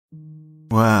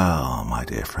Well, my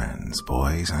dear friends,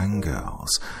 boys and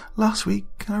girls, last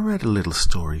week I read a little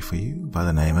story for you by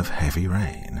the name of Heavy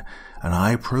Rain, and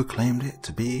I proclaimed it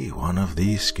to be one of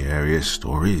the scariest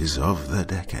stories of the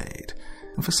decade.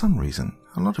 And for some reason,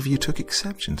 a lot of you took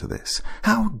exception to this.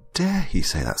 How dare he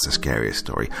say that's the scariest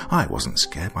story? I wasn't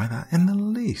scared by that in the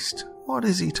least. What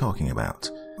is he talking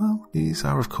about? Well, these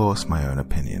are of course my own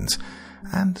opinions,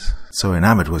 and so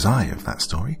enamoured was I of that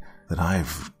story that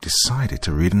I've decided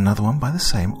to read another one by the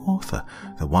same author,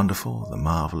 the wonderful, the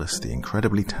marvellous, the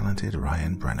incredibly talented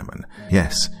Ryan Brenneman.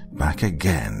 Yes, back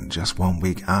again, just 1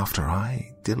 week after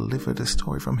I delivered a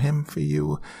story from him for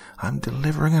you, I'm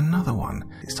delivering another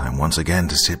one. It's time once again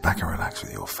to sit back and relax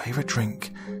with your favourite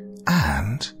drink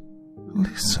and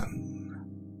listen.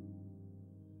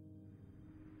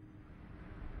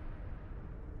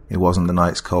 It wasn't the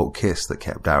night's cold kiss that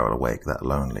kept Daryl awake that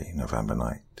lonely November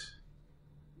night.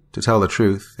 To tell the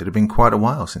truth, it had been quite a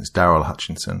while since Daryl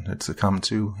Hutchinson had succumbed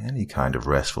to any kind of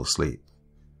restful sleep.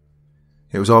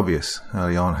 It was obvious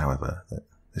early on, however, that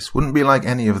this wouldn't be like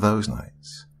any of those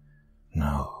nights.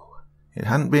 No, it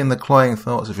hadn't been the cloying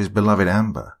thoughts of his beloved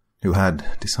Amber, who had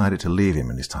decided to leave him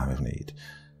in his time of need,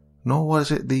 nor was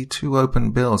it the 2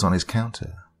 open bills on his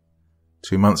counter,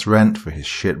 2 months' rent for his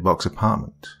shitbox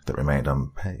apartment that remained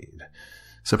unpaid.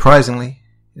 Surprisingly,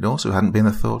 it also hadn't been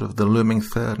the thought of the looming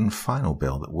 3rd and final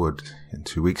bill that would, in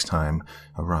 2 weeks' time,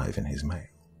 arrive in his mail.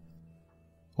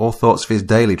 All thoughts of his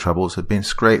daily troubles had been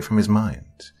scraped from his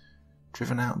mind,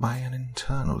 driven out by an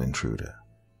internal intruder.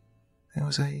 There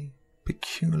was a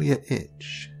peculiar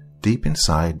itch deep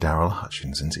inside Daryl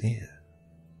Hutchinson's ear.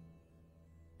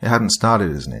 It hadn't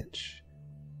started as an itch.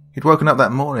 He'd woken up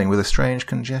that morning with a strange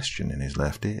congestion in his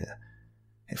left ear.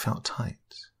 It felt tight,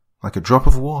 like a drop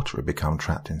of water had become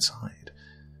trapped inside.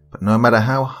 But no matter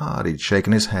how hard he'd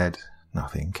shaken his head,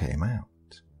 nothing came out.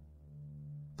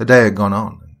 The day had gone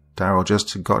on, and Daryl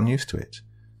just had gotten used to it.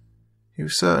 He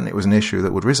was certain it was an issue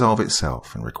that would resolve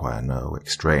itself and require no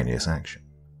extraneous action.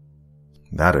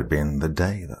 That had been the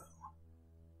day, though.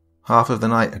 Half of the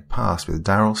night had passed with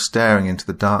Daryl staring into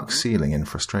the dark ceiling in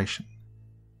frustration.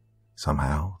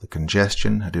 Somehow, the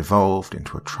congestion had evolved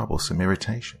into a troublesome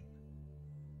irritation.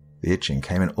 The itching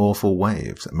came in awful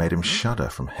waves that made him shudder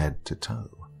from head to toe.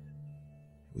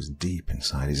 It was deep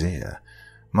inside his ear,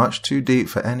 much too deep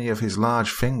for any of his large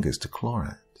fingers to claw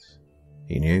at.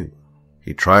 He knew.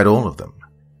 He'd tried all of them.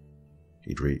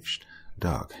 He'd reached,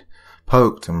 dug,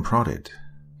 poked and prodded,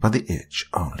 but the itch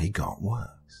only got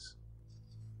worse.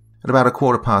 At about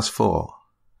 4:15,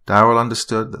 Daryl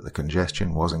understood that the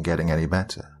congestion wasn't getting any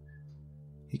better.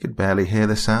 He could barely hear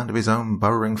the sound of his own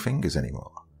burrowing fingers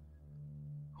anymore.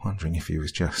 Wondering if he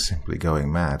was just simply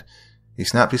going mad, he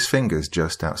snapped his fingers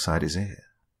just outside his ear.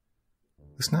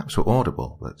 The snaps were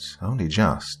audible, but only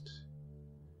just.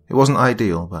 It wasn't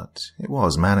ideal, but it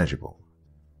was manageable.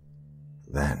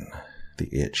 Then the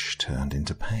itch turned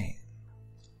into pain.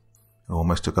 It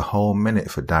almost took a whole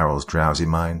minute for Daryl's drowsy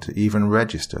mind to even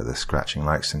register the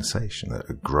scratching-like sensation that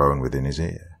had grown within his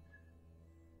ear.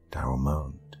 Daryl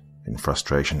moaned, in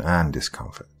frustration and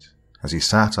discomfort, as he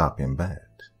sat up in bed.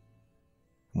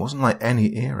 It wasn't like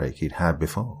any earache he'd had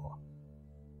before.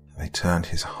 They turned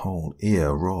his whole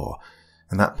ear raw,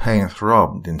 and that pain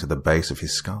throbbed into the base of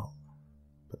his skull.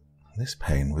 But this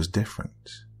pain was different,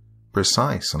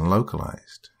 precise and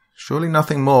localized, surely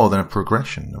nothing more than a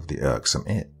progression of the irksome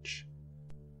itch.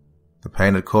 The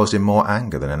pain had caused him more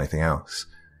anger than anything else,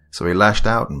 so he lashed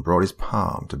out and brought his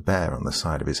palm to bear on the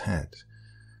side of his head.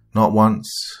 Not once,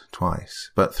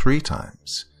 twice, but 3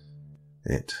 times.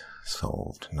 It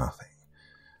solved nothing,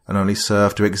 and only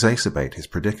served to exacerbate his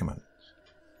predicament.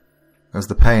 As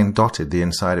the pain dotted the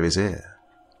inside of his ear,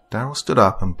 Daryl stood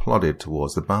up and plodded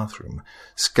towards the bathroom,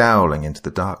 scowling into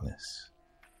the darkness.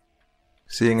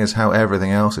 Seeing as how everything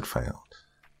else had failed,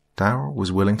 Daryl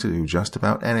was willing to do just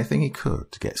about anything he could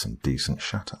to get some decent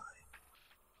shut-eye.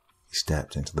 He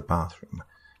stepped into the bathroom,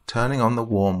 turning on the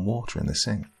warm water in the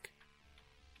sink.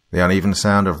 The uneven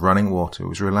sound of running water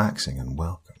was relaxing and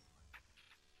welcome.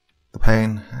 The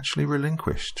pain actually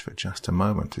relinquished for just a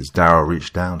moment as Daryl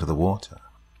reached down to the water.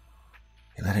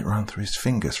 He let it run through his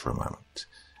fingers for a moment,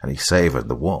 and he savoured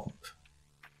the warmth.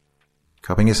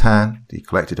 Cupping his hand, he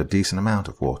collected a decent amount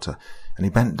of water, and he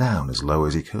bent down as low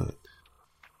as he could.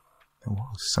 There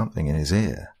was something in his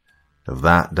ear. Of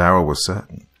that Daryl was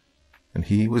certain, and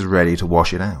he was ready to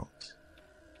wash it out.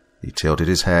 He tilted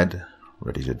his head,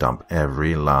 ready to dump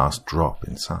every last drop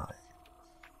inside.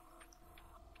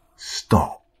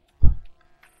 Stop!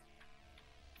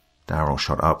 Daryl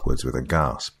shot upwards with a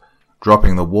gasp,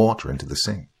 dropping the water into the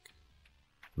sink.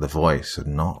 The voice had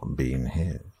not been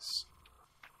his.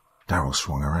 Darryl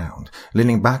swung around,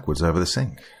 leaning backwards over the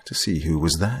sink to see who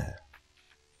was there.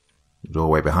 The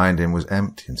doorway behind him was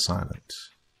empty and silent,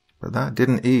 but that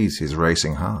didn't ease his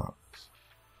racing heart.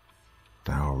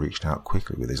 Darryl reached out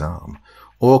quickly with his arm,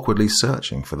 awkwardly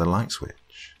searching for the light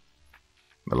switch.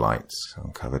 The lights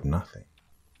uncovered nothing.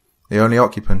 The only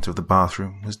occupant of the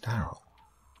bathroom was Darryl.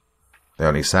 The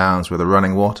only sounds were the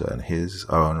running water and his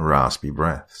own raspy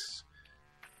breaths.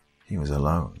 He was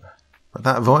alone, but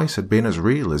that voice had been as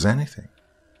real as anything.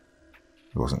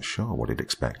 He wasn't sure what he'd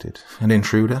expected. An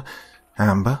intruder?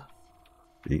 Amber?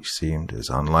 Each seemed as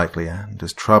unlikely and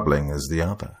as troubling as the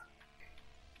other.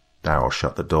 Darryl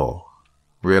shut the door,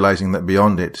 realizing that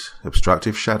beyond it,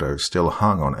 obstructive shadows still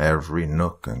hung on every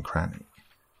nook and cranny.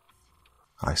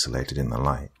 Isolated in the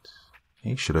light,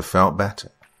 he should have felt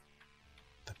better.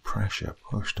 The pressure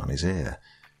pushed on his ear,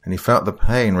 and he felt the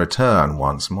pain return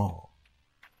once more.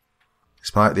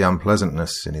 Despite the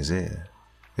unpleasantness in his ear,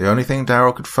 the only thing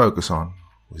Darryl could focus on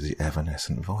was the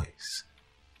evanescent voice.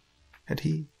 Had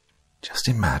he just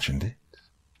imagined it?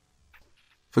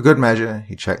 For good measure,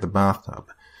 he checked the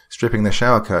bathtub, stripping the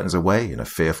shower curtains away in a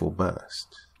fearful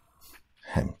burst.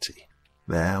 Empty.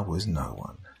 There was no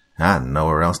one, and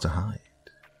nowhere else to hide.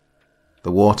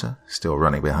 The water still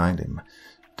running behind him,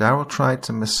 Darryl tried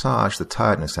to massage the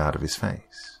tiredness out of his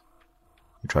face.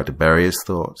 He tried to bury his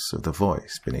thoughts of the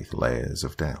voice beneath layers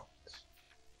of doubt.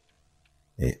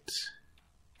 It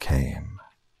came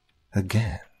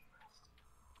again.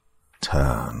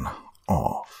 Turn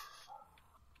off.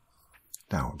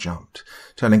 Darryl jumped,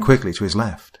 turning quickly to his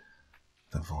left.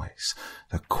 The voice,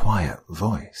 the quiet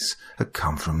voice, had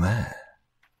come from there.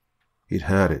 He'd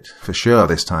heard it, for sure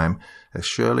this time, as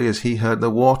surely as he heard the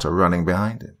water running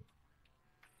behind him.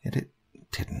 Yet it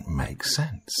didn't make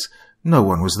sense. No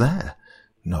one was there.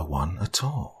 No one at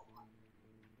all.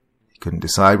 He couldn't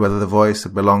decide whether the voice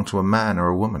had belonged to a man or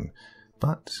a woman,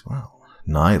 but, well,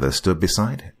 neither stood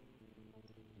beside him.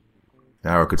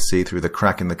 Darryl could see through the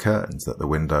crack in the curtains that the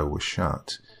window was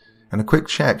shut, and a quick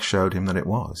check showed him that it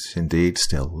was, indeed,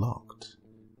 still locked.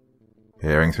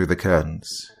 Peering through the curtains,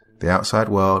 the outside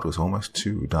world was almost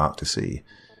too dark to see,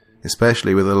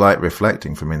 especially with the light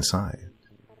reflecting from inside.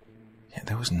 Yet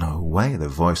there was no way the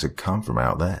voice had come from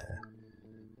out there.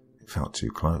 It felt too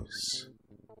close,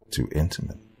 too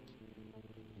intimate.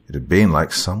 It had been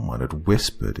like someone had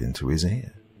whispered into his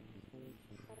ear.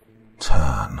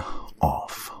 Turn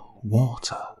off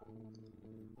water.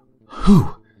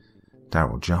 Who?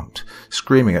 Darryl jumped,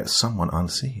 screaming at someone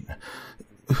unseen.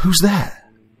 Who's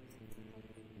there?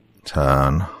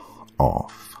 Turn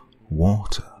off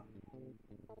water.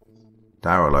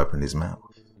 Darryl opened his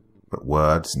mouth, but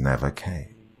words never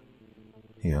came.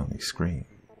 He only screamed.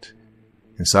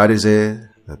 Inside his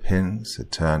ear, the pins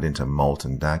had turned into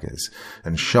molten daggers,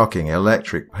 and shocking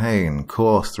electric pain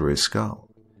coursed through his skull.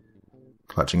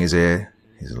 Clutching his ear,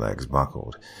 his legs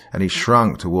buckled, and he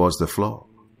shrunk towards the floor.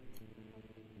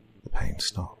 The pain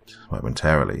stopped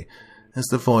momentarily as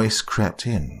the voice crept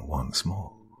in once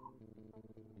more.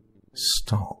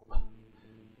 Stop.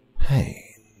 Pain.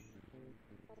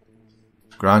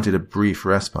 Granted a brief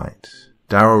respite,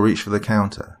 Darryl reached for the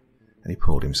counter, and he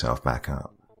pulled himself back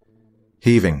up.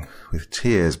 Heaving, with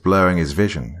tears blurring his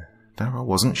vision, Darryl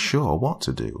wasn't sure what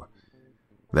to do.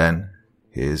 Then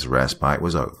his respite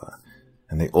was over,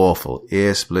 and the awful,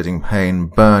 ear-splitting pain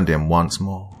burned him once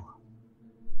more.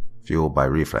 Fueled by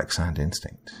reflex and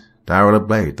instinct, Darryl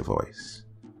obeyed the voice.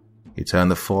 He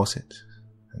turned the faucet,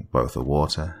 and both the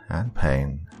water and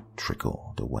pain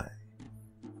trickled away.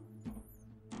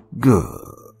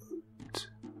 Good.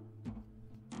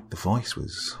 The voice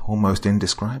was almost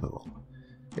indescribable.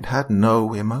 It had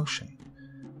no emotion.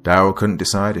 Darryl couldn't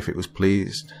decide if it was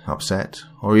pleased, upset,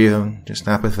 or even just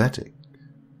apathetic.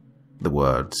 The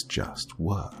words just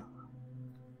were.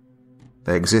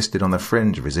 They existed on the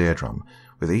fringe of his eardrum,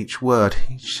 with each word,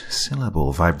 each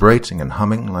syllable vibrating and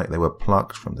humming like they were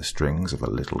plucked from the strings of a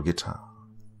little guitar.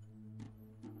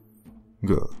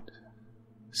 Good.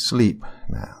 Sleep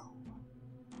now.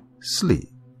 Sleep.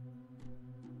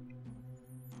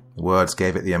 The words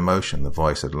gave it the emotion the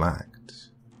voice had lacked.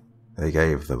 They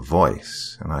gave the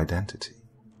voice an identity.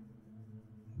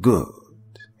 Good,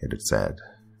 it had said.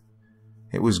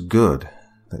 It was good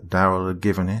that Darryl had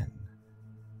given in.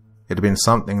 It had been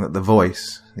something that the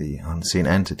voice, the unseen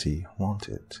entity,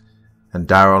 wanted, and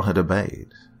Darryl had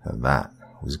obeyed, and that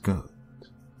was good.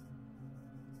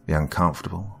 The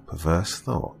uncomfortable, perverse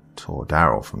thought tore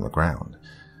Darryl from the ground,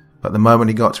 but the moment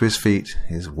he got to his feet,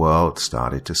 his world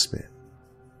started to spin.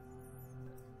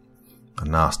 A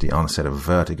nasty onset of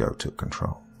vertigo took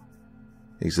control.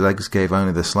 His legs gave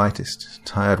only the slightest,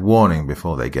 tired warning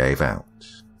before they gave out.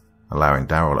 allowing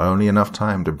Darrell only enough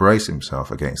time to brace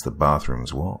himself against the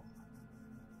bathroom's wall.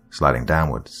 Sliding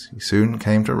downwards, he soon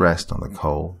came to rest on the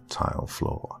cold tile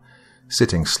floor,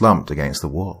 sitting slumped against the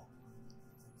wall.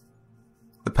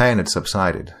 The pain had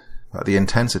subsided, but the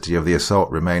intensity of the assault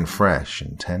remained fresh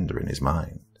and tender in his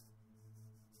mind.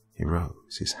 He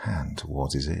rose, his hand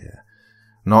towards his ear,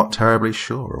 not terribly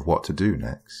sure of what to do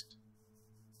next.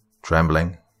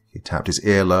 Trembling, he tapped his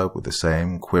earlobe with the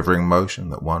same quivering motion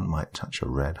that one might touch a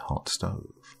red-hot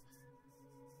stove.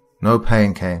 No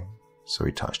pain came, so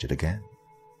he touched it again.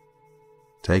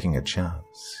 Taking a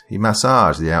chance, he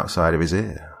massaged the outside of his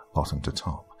ear, bottom to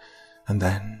top, and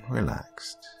then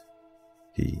relaxed.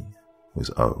 He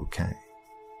was okay.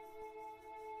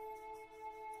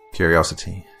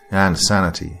 Curiosity and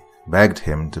sanity begged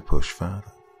him to push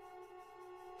further.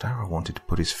 Darrell wanted to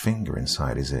put his finger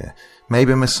inside his ear,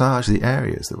 maybe massage the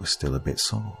areas that were still a bit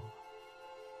sore.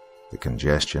 The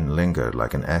congestion lingered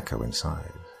like an echo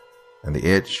inside, and the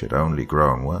itch had only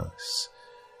grown worse.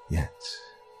 Yet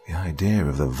the idea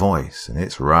of the voice and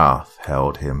its wrath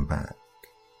held him back.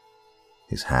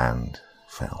 His hand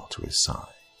fell to his side.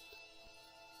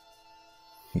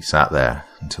 He sat there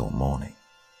until morning.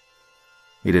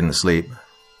 He didn't sleep,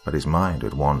 but his mind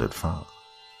had wandered far.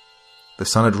 The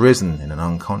sun had risen in an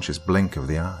unconscious blink of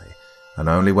the eye, and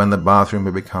only when the bathroom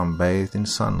had become bathed in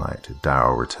sunlight did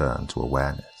Darrell return to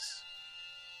awareness.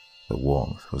 The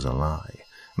warmth was a lie,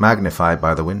 magnified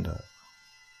by the window.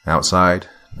 Outside,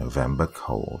 November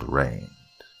cold reigned.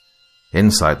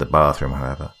 Inside the bathroom,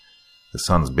 however, the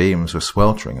sun's beams were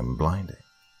sweltering and blinding.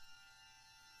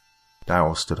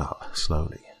 Darrell stood up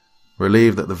slowly,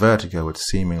 relieved that the vertigo had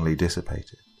seemingly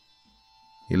dissipated.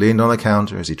 He leaned on the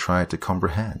counter as he tried to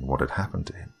comprehend what had happened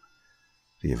to him.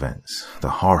 The events, the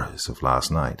horrors of last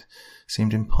night,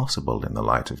 seemed impossible in the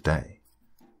light of day.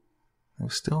 There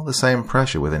was still the same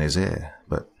pressure within his ear,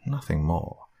 but nothing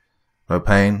more. No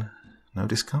pain, no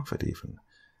discomfort even,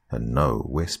 and no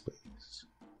whispers.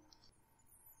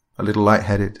 A little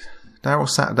light-headed, Darrell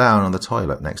sat down on the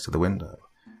toilet next to the window,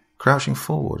 crouching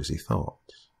forward as he thought.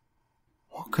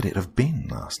 What could it have been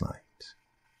last night?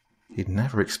 He'd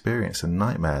never experienced a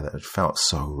nightmare that had felt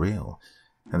so real,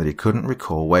 and that he couldn't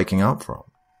recall waking up from.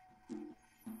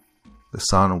 The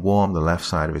sun warmed the left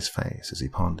side of his face as he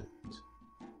pondered.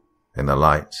 In the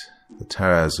light, the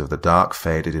terrors of the dark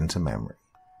faded into memory,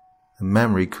 and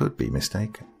memory could be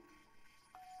mistaken.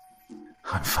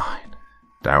 "I'm fine,"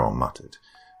 Darrell muttered,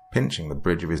 pinching the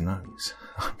bridge of his nose.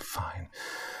 "I'm fine.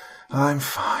 I'm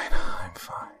fine. I'm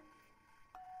fine."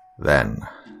 Then,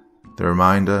 the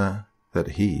reminder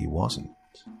that he wasn't.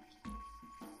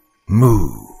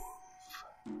 Move!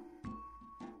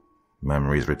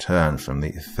 Memories returned from the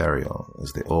ethereal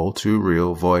as the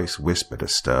all-too-real voice whispered a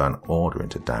stern order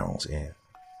into Darrell's ear.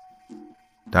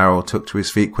 Darrell took to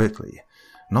his feet quickly,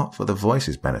 not for the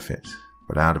voice's benefit,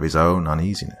 but out of his own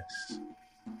uneasiness.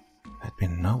 There'd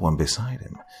been no one beside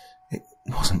him. It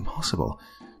wasn't possible,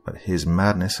 but his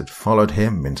madness had followed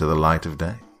him into the light of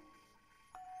day.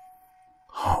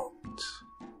 "Hot,"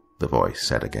 the voice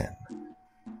said again.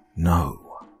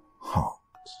 "No, hot."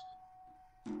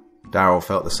 Darrell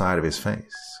felt the side of his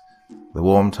face. The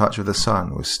warm touch of the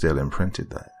sun was still imprinted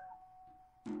there.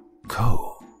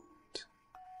 Cold.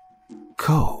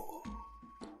 Cold.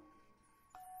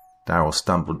 Darrell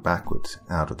stumbled backwards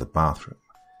out of the bathroom.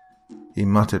 He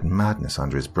muttered madness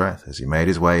under his breath as he made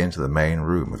his way into the main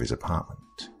room of his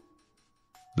apartment.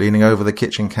 Leaning over the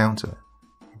kitchen counter,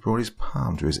 he brought his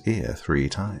palm to his ear 3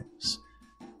 times.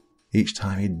 Each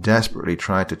time he desperately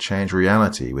tried to change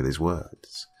reality with his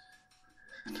words.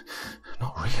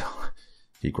 "Not real,"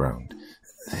 he groaned.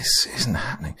 "This isn't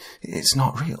happening. It's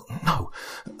not real. No,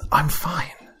 I'm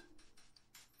fine."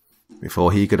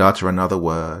 Before he could utter another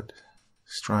word,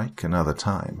 strike another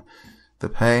time, the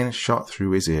pain shot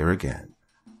through his ear again,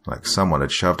 like someone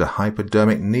had shoved a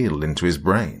hypodermic needle into his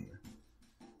brain.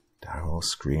 Darrell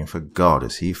screamed for God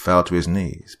as he fell to his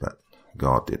knees, but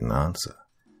God didn't answer.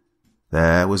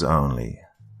 There was only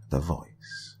the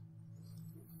voice.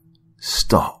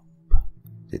 "Stop,"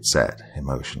 it said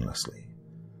emotionlessly.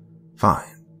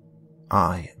 "Fine.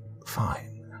 I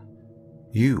fine.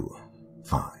 You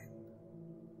fine."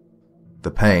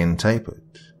 The pain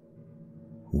tapered.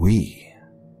 "We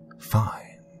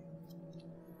fine."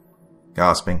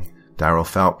 Gasping, Darrell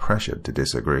felt pressured to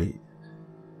disagree.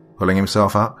 Pulling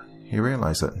himself up, he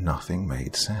realized that nothing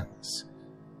made sense.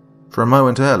 For a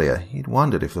moment earlier, he'd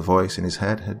wondered if the voice in his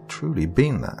head had truly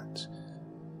been that.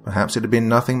 Perhaps it had been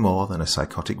nothing more than a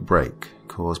psychotic break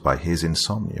caused by his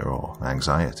insomnia or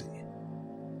anxiety.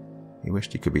 He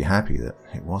wished he could be happy that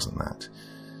it wasn't that.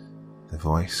 The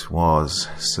voice was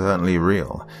certainly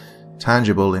real,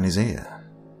 tangible in his ear.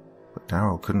 But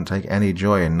Daryl couldn't take any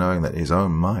joy in knowing that his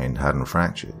own mind hadn't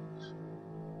fractured.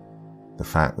 The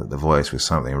fact that the voice was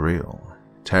something real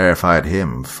terrified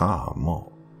him far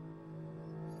more.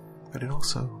 But it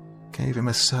also gave him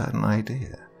a certain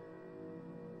idea.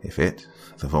 If it,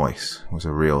 the voice, was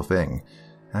a real thing,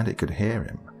 and it could hear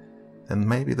him, then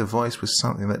maybe the voice was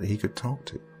something that he could talk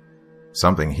to,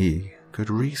 something he could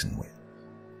reason with.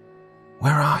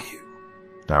 "Where are you?"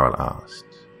 Daryl asked,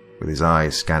 with his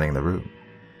eyes scanning the room.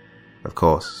 Of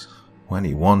course, when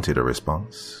he wanted a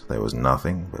response, there was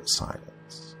nothing but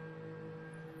silence.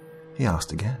 He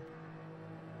asked again,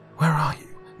 "Where are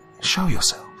you? Show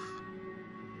yourself."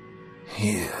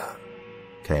 "Here,"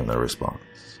 came the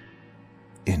response.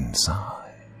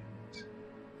 "Inside."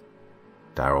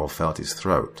 Daryl felt his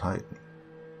throat tighten.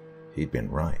 He'd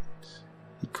been right.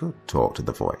 He could talk to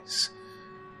the voice,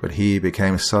 but he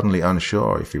became suddenly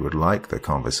unsure if he would like the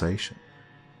conversation.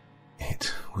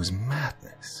 It was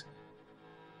madness.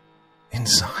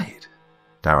 "Inside?"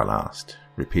 Daryl asked,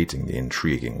 repeating the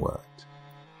intriguing word.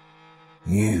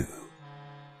 "You,"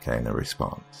 came the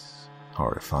response,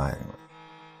 horrifyingly.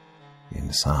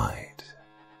 "Inside.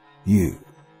 You."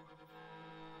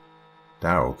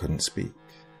 Daryl couldn't speak.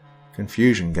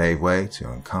 Confusion gave way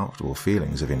to uncomfortable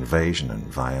feelings of invasion and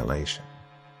violation.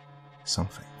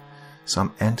 Something,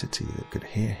 some entity that could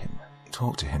hear him,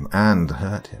 talk to him, and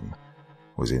hurt him,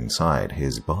 was inside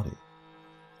his body.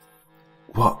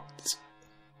 "What?"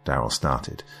 Daryl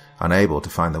started, unable to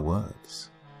find the words.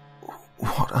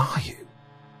 "What are you?"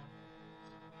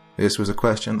 This was a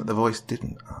question that the voice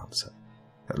didn't answer,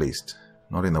 at least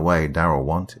not in the way Daryl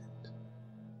wanted.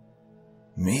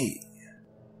 "Me,"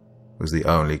 was the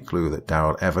only clue that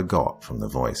Daryl ever got from the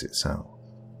voice itself.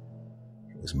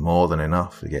 It was more than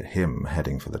enough to get him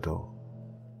heading for the door.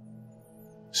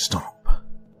 "Stop,"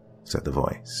 said the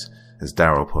voice as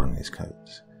Daryl put on his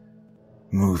coat.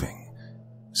 "Moving.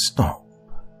 Stop."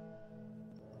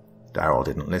 Daryl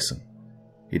didn't listen.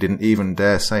 He didn't even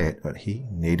dare say it, but he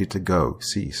needed to go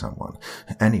see someone.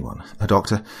 Anyone. A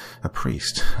doctor, a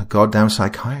priest, a goddamn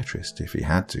psychiatrist if he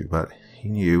had to, but he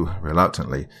knew,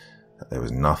 reluctantly, that there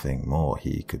was nothing more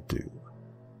he could do.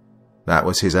 That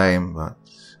was his aim, but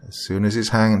as soon as his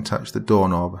hand touched the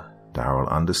doorknob, Daryl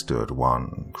understood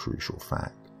one crucial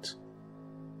fact.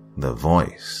 The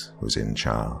voice was in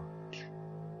charge.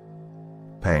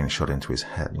 Pain shot into his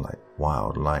head like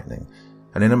wild lightning,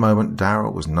 and in a moment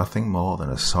Daryl was nothing more than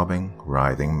a sobbing,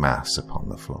 writhing mass upon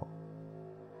the floor.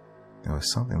 There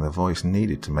was something the voice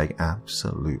needed to make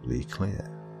absolutely clear.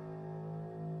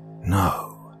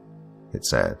 "No," it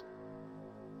said.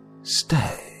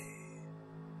 "Stay."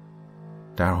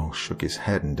 Daryl shook his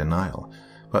head in denial,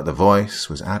 but the voice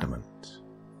was adamant.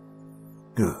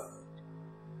 "Good.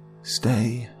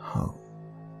 Stay home.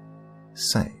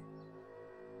 Safe.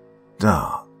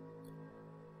 Dark.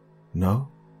 No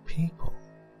people.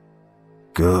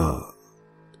 Good."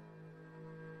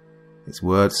 Its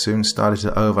words soon started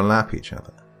to overlap each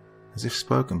other, as if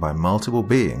spoken by multiple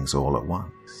beings all at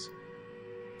once.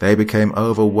 They became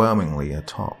overwhelmingly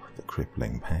atop the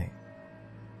crippling pain.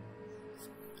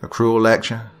 A cruel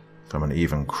lecture from an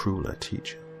even crueler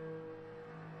teacher.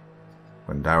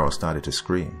 When Daryl started to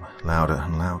scream, louder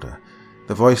and louder,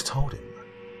 the voice told him,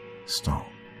 "Stop."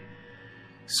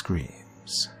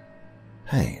 Screams.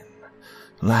 Pain.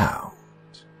 Loud.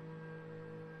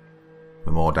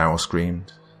 The more Daryl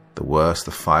screamed, the worse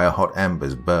the fire-hot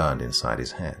embers burned inside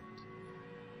his head.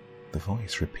 The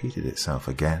voice repeated itself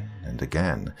again and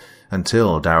again,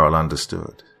 until Daryl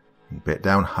understood and bit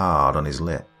down hard on his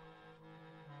lip.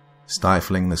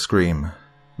 Stifling the scream,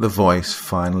 the voice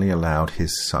finally allowed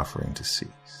his suffering to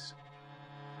cease.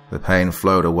 The pain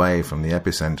flowed away from the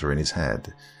epicenter in his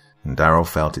head, and Daryl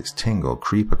felt its tingle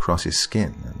creep across his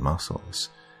skin and muscles,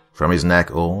 from his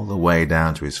neck all the way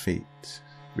down to his feet,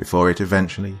 before it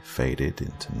eventually faded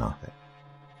into nothing.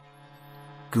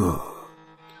 "Good,"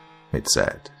 it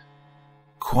said.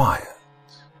 "Quiet.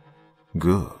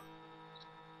 Good."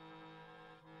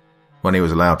 When he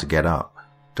was allowed to get up,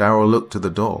 Daryl looked to the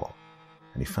door,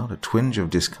 and he felt a twinge of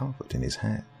discomfort in his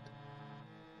head.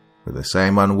 With the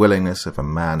same unwillingness of a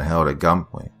man held at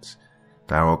gunpoint,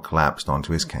 Daryl collapsed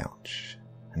onto his couch,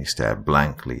 and he stared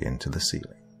blankly into the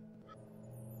ceiling.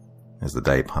 As the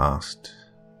day passed,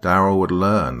 Daryl would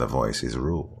learn the voice's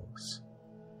rules.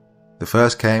 The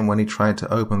first came when he tried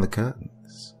to open the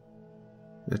curtains.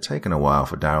 It had taken a while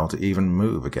for Daryl to even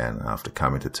move again after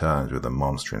coming to terms with the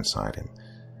monster inside him,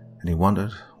 and he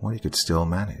wondered what he could still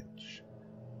manage.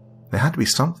 There had to be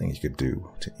something he could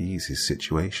do to ease his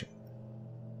situation.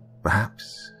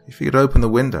 Perhaps, if he could open the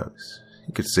windows,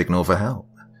 he could signal for help.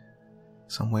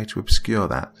 Some way to obscure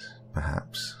that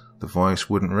perhaps the voice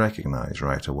wouldn't recognize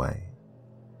right away.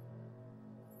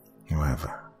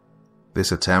 However,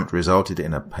 this attempt resulted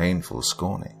in a painful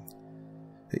scorning.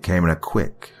 It came in a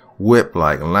quick,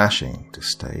 whip-like lashing to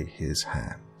stay his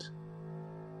hand.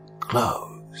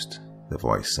 "Closed," the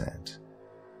voice said.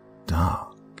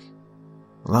 "Dark.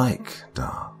 Like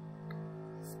dark."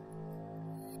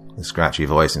 The scratchy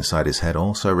voice inside his head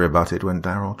also rebutted when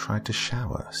Darrell tried to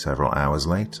shower several hours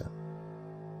later.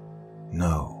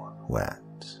 No wet.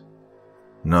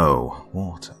 No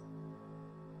water.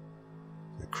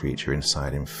 The creature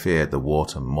inside him feared the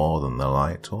water more than the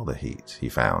light or the heat, he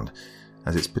found,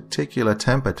 as its particular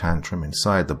temper tantrum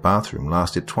inside the bathroom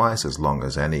lasted twice as long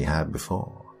as any had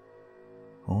before.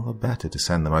 All the better to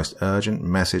send the most urgent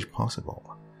message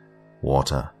possible.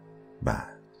 Water bad.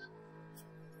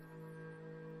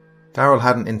 Darrell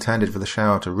hadn't intended for the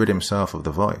shower to rid himself of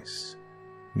the voice,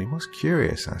 and he was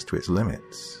curious as to its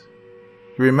limits.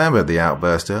 He remembered the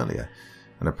outburst earlier,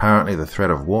 and apparently the threat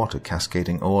of water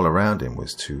cascading all around him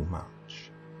was too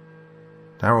much.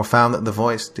 Darrell found that the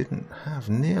voice didn't have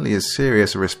nearly as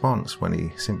serious a response when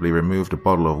he simply removed a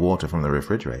bottle of water from the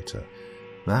refrigerator.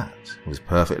 That was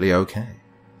perfectly okay.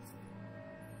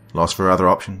 Lost for other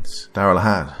options, Darrell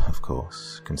had, of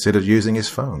course, considered using his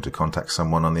phone to contact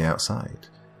someone on the outside.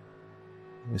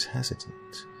 He was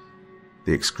hesitant.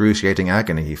 The excruciating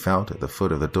agony he felt at the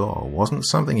foot of the door wasn't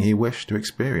something he wished to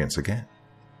experience again.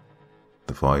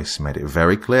 The voice made it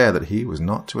very clear that he was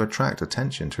not to attract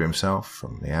attention to himself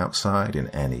from the outside in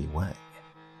any way.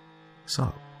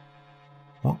 So,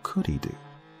 what could he do?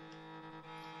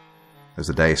 As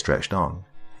the day stretched on,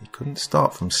 he couldn't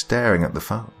stop from staring at the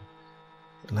phone.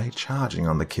 It lay charging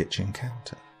on the kitchen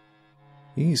counter,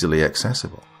 easily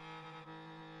accessible.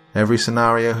 Every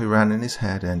scenario he ran in his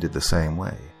head ended the same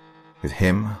way, with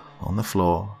him on the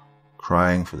floor,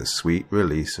 crying for the sweet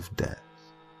release of death.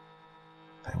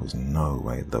 There was no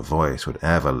way the voice would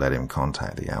ever let him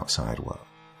contact the outside world.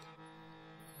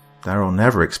 Darrell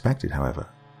never expected, however,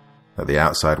 that the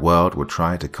outside world would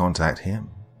try to contact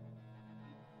him.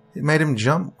 It made him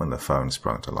jump when the phone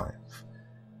sprung to life,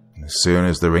 and as soon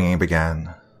as the ringing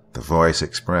began, the voice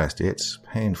expressed its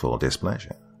painful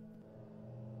displeasure.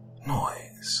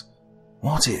 "Noise.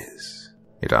 What is?"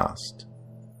 it asked.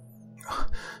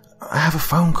 "I have a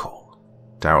phone call,"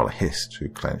 Darrell hissed through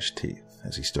clenched teeth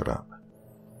as he stood up.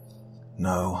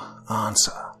 "No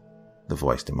answer," the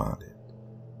voice demanded.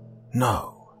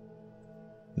 "No."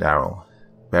 Darrell,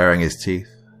 baring his teeth,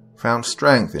 found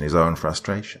strength in his own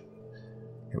frustration.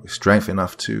 It was strength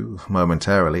enough to,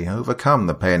 momentarily, overcome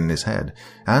the pain in his head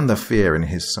and the fear in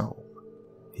his soul.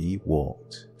 He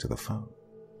walked to the phone.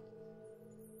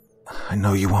 "I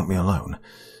know you want me alone,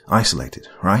 isolated,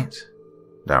 right?"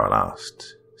 Darrell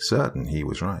asked, certain he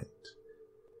was right.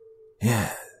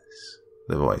 "Yes,"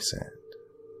 the voice said.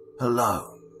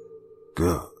 "Alone.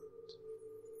 Good.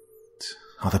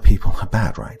 Other people are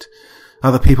bad, right?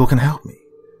 Other people can help me.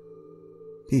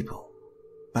 People.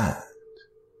 Bad.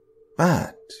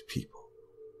 Bad people."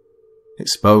 It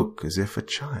spoke as if a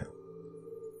child.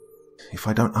 "If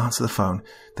I don't answer the phone,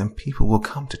 then people will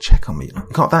come to check on me.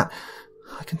 Got that?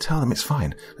 I can tell them it's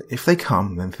fine. If they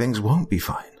come, then things won't be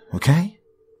fine, okay?"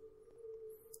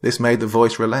 This made the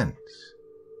voice relent.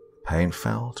 Pain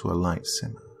fell to a light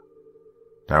simmer.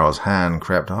 Darrell's hand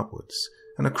crept upwards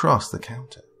and across the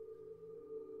counter.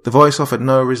 The voice offered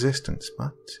no resistance,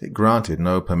 but it granted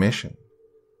no permission.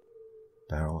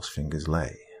 Darrell's fingers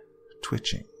lay,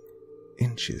 twitching,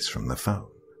 inches from the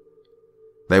phone.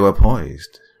 They were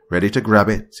poised, ready to grab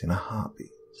it in a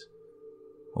heartbeat.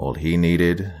 All he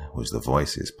needed was the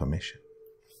voice's permission.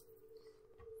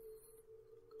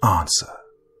 "Answer,"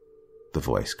 the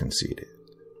voice conceded.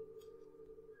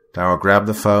 Darrell grabbed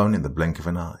the phone in the blink of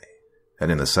an eye, and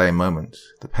in the same moment,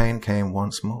 the pain came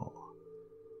once more.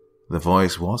 The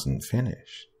voice wasn't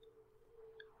finished.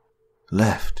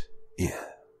 "Left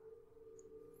ear."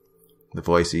 The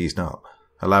voice eased up,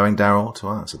 allowing Darrell to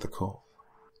answer the call.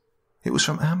 It was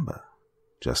from Amber,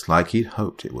 just like he'd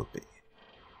hoped it would be.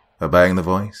 Obeying the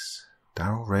voice,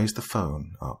 Darrell raised the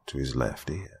phone up to his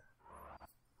left ear.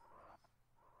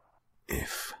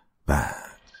 "If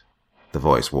bad," the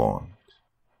voice warned.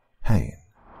 "Pain.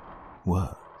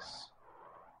 Worse.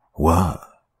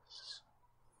 Worse."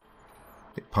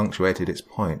 It punctuated its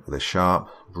point with a sharp,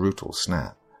 brutal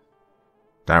snap.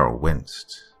 Darrell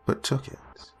winced, but took it.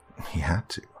 He had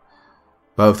to.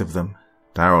 Both of them,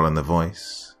 Darrell and the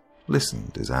voice,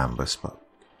 listened as Amber spoke.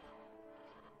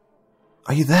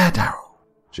 "Are you there, Darrell?"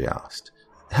 she asked.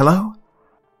 "Hello?"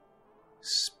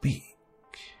 "Speak,"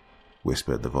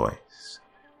 whispered the voice.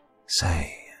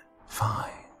 "Say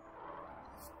fine."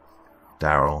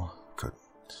 Darrell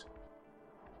couldn't.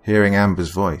 Hearing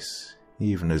Amber's voice,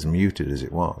 even as muted as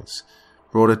it was,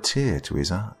 brought a tear to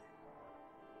his eye.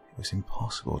 It was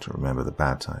impossible to remember the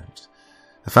bad times.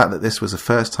 The fact that this was the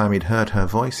first time he'd heard her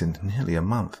voice in nearly a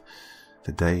month.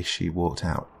 The day she walked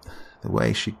out. The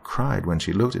way she cried when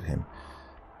she looked at him.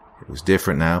 It was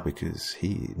different now because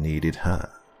he needed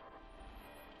her.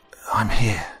 "I'm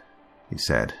here," he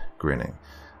said, grinning.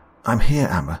 "I'm here,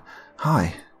 Amber.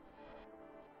 Hi."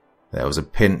 There was a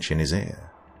pinch in his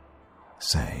ear.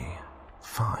 "Say,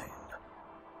 fine.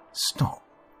 Stop."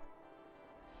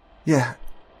 "Yeah,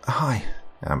 hi,"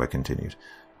 Amber continued.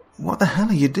 "What the hell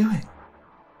are you doing?"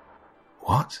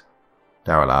 "What?"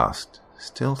 Daryl asked,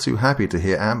 still too happy to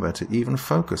hear Amber to even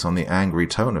focus on the angry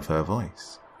tone of her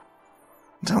voice.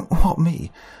 "Don't what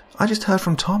me? I just heard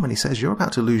from Tom and he says you're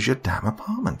about to lose your damn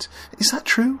apartment. Is that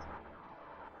true?"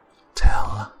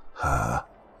 "Tell her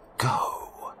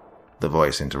go," the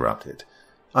voice interrupted,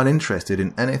 uninterested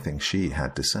in anything she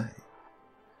had to say.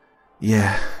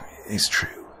 "Yeah, it's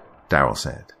true," Daryl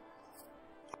said.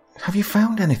 "Have you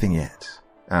found anything yet?"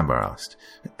 Amber asked.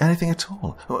 "Anything at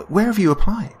all? Where have you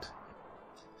applied?"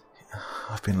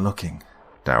 "I've been looking,"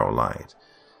 Daryl lied.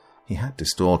 He had to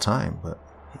stall time, but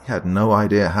he had no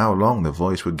idea how long the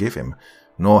voice would give him,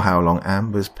 nor how long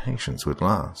Amber's patience would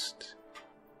last.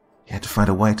 He had to find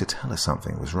a way to tell her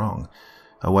something was wrong,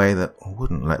 a way that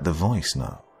wouldn't let the voice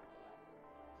know.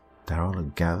 Daryl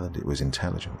had gathered it was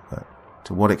intelligent, but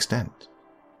to what extent?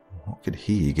 What could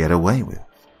he get away with?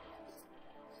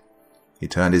 He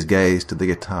turned his gaze to the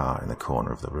guitar in the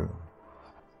corner of the room.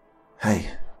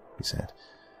 "Hey," he said,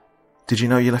 "did you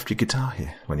know you left your guitar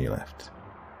here when you left?"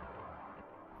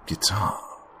 "Guitar?"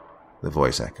 the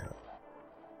voice echoed.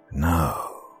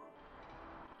 "No."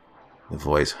 The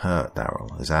voice hurt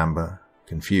Daryl as Amber,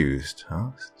 confused,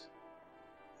 asked,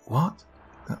 "What?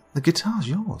 The guitar's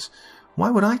yours. Why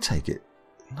would I take it?"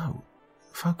 "No,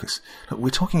 focus. Look,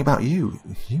 we're talking about you.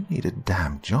 You need a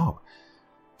damn job.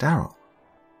 Daryl,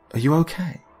 are you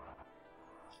okay?"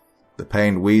 The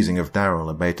pained wheezing of Daryl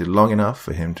abated long enough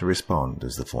for him to respond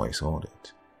as the voice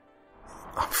ordered.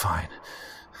 "I'm fine.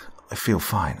 I feel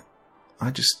fine.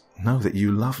 I just know that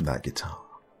you loved that guitar."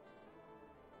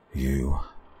 "You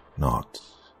not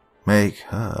make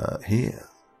her hear,"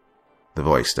 the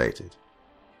voice stated.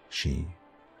 "She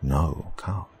no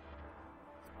come."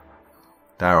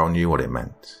 Daryl knew what it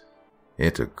meant.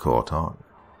 It had caught on.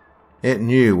 It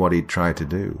knew what he'd tried to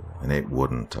do, and it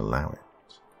wouldn't allow it.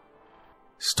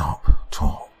 "Stop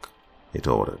talk," it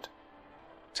ordered.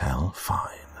 "Tell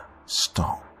fine.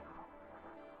 Stop."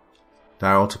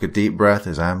 Daryl took a deep breath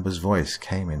as Amber's voice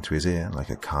came into his ear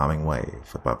like a calming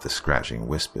wave above the scratching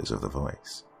whispers of the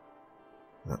voice.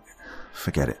 "Look,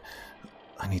 forget it.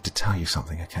 I need to tell you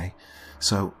something, okay?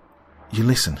 So, you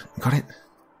listen, got it?"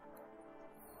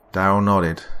 Daryl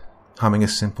nodded, humming a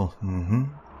simple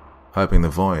hoping the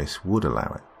voice would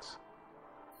allow it.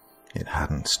 It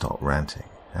hadn't stopped ranting,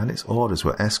 and its orders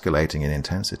were escalating in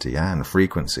intensity and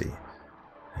frequency.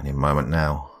 Any moment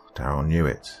now, Daryl knew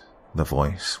it, the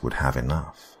voice would have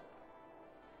enough.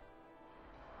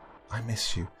 "I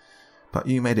miss you, but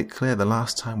you made it clear the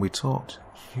last time we talked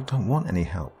you don't want any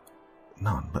help.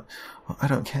 None, but I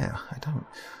don't care. I don't.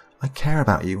 I care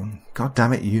about you, and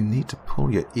goddammit, you need to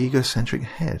pull your egocentric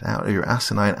head out of your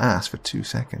asinine ass for 2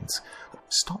 seconds.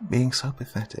 Stop being so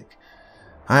pathetic.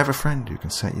 I have a friend who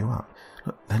can set you up.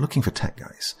 Look, they're looking for tech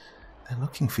guys. They're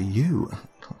looking for you.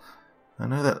 I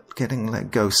know that getting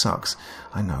let go sucks.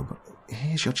 I know, but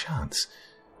here's your chance.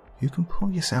 You can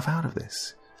pull yourself out of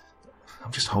this.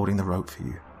 I'm just holding the rope for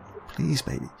you. Please,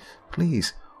 baby,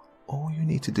 please. All you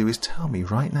need to do is tell me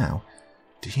right now,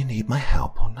 do you need my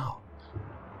help or not?"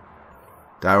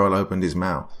 Daryl opened his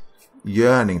mouth,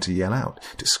 yearning to yell out,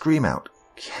 to scream out,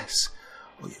 "Yes.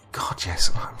 Oh, God,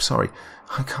 yes. I'm sorry.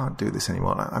 I can't do this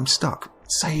anymore. I'm stuck.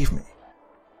 Save me."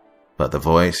 But the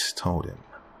voice told him,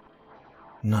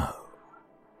 "No.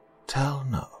 Tell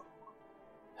no.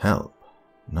 Help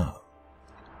no."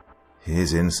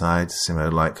 His insides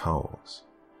simmered like coals,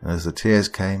 and as the tears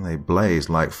came, they blazed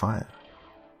like fire.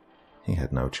 He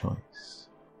had no choice.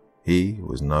 He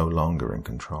was no longer in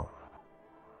control.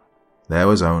 There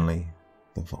was only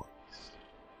the voice.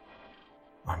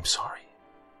 "I'm sorry,"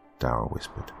 Daryl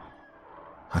whispered.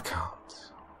 "I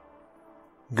can't."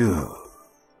 "Good,"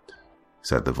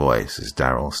 said the voice as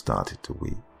Daryl started to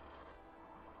weep.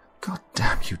 "God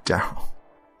damn you, Daryl,"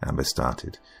 Amber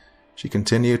started. She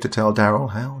continued to tell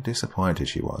Daryl how disappointed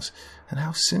she was, and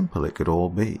how simple it could all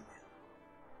be.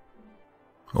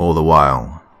 All the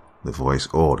while, the voice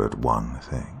ordered one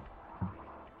thing.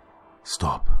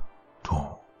 "Stop.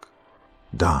 Talk.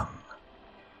 Done.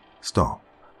 Stop.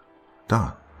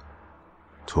 Done.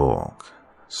 Talk.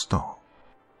 Stop.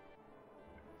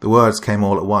 The words came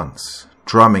all at once,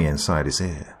 drumming inside his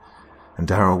ear, and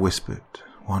Darryl whispered,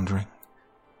 wondering,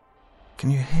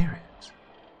 "Can you hear it?"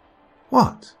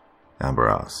 "What?" Amber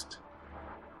asked.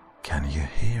 "Can you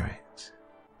hear it?"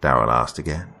 Darryl asked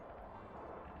again.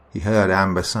 He heard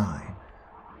Amber sigh.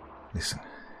 "Listen,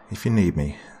 if you need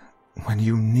me, when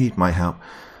you need my help,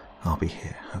 I'll be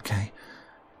here, okay?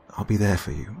 I'll be there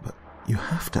for you, but you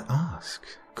have to ask.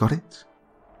 Got it?"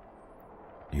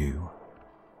 "You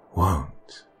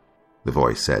won't," the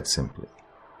voice said simply.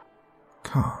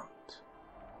 "Can't.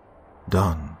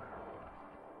 Done."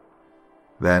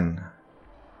 Then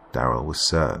Darryl was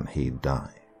certain he'd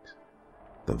died.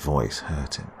 The voice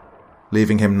hurt him,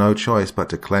 leaving him no choice but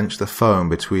to clench the phone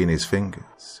between his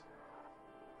fingers.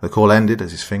 The call ended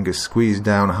as his fingers squeezed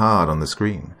down hard on the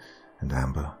screen, and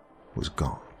Amber was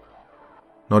gone.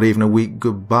 Not even a weak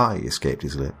goodbye escaped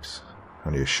his lips,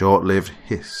 only a short-lived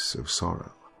hiss of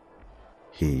sorrow.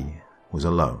 He was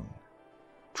alone,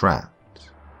 trapped,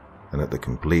 and at the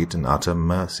complete and utter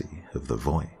mercy of the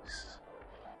voice.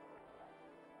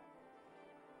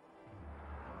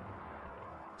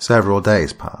 Several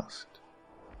days passed.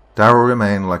 Darryl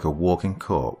remained like a walking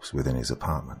corpse within his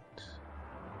apartment.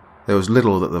 There was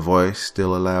little that the voice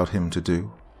still allowed him to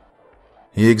do.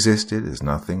 He existed as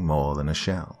nothing more than a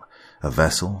shell, a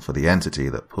vessel for the entity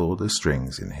that pulled the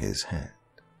strings in his head.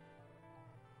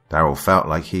 Darryl felt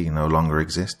like he no longer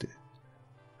existed.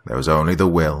 There was only the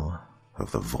will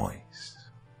of the voice.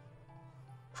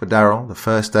 For Darryl, the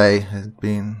first day had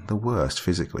been the worst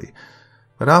physically,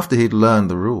 but after he'd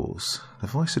learned the rules, the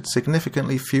voice had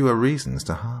significantly fewer reasons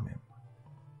to harm him.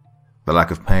 The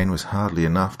lack of pain was hardly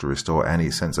enough to restore any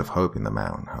sense of hope in the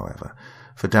man, however,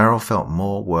 for Darryl felt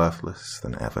more worthless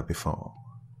than ever before.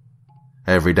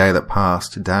 Every day that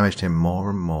passed damaged him more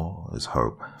and more as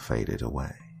hope faded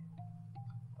away.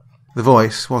 The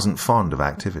voice wasn't fond of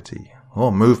activity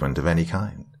or movement of any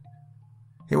kind.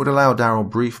 It would allow Darryl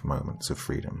brief moments of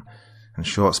freedom and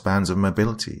short spans of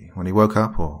mobility when he woke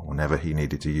up or whenever he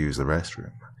needed to use the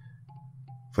restroom.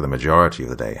 For the majority of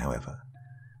the day, however,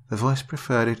 the voice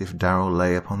preferred it if Darryl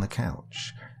lay upon the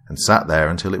couch and sat there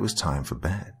until it was time for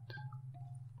bed.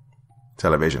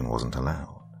 Television wasn't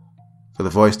allowed, for the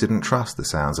voice didn't trust the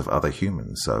sounds of other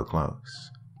humans so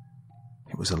close.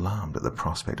 It was alarmed at the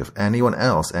prospect of anyone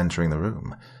else entering the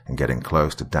room and getting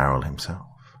close to Darryl himself.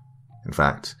 In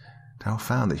fact, Darryl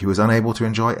found that he was unable to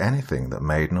enjoy anything that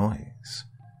made noise.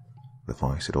 The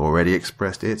voice had already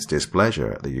expressed its displeasure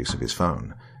at the use of his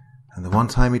phone, and the one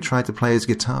time he tried to play his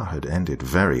guitar had ended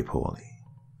very poorly.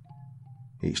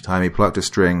 Each time he plucked a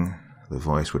string, the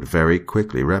voice would very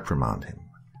quickly reprimand him.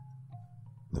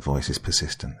 The voice's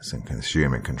persistence and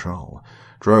consuming control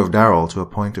drove Darryl to a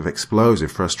point of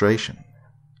explosive frustration.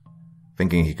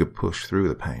 Thinking he could push through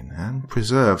the pain and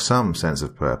preserve some sense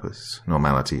of purpose,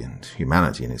 normality, and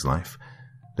humanity in his life,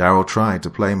 Darryl tried to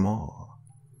play more.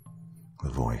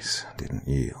 The voice didn't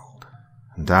yield,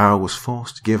 and Darryl was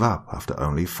forced to give up after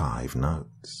only 5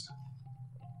 notes.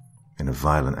 In a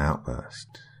violent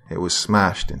outburst, it was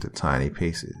smashed into tiny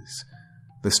pieces.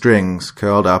 The strings,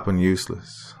 curled up and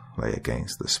useless, lay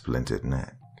against the splintered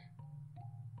neck.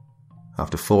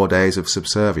 After 4 days of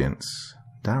subservience,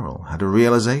 Darryl had a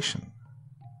realization.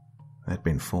 There had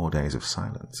been 4 days of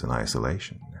silence and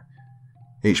isolation.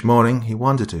 Each morning he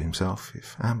wondered to himself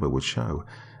if Amber would show,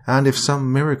 and if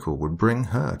some miracle would bring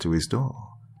her to his door.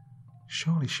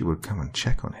 Surely she would come and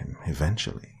check on him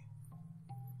eventually.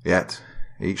 Yet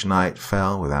each night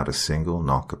fell without a single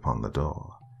knock upon the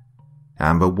door.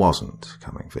 Amber wasn't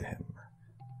coming for him.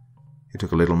 It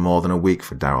took a little more than a week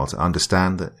for Darryl to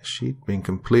understand that she'd been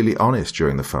completely honest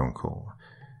during the phone call.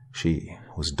 She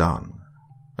was done,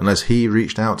 unless he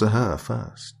reached out to her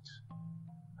first.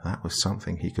 That was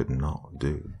something he could not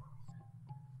do.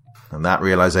 And that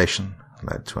realization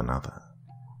led to another.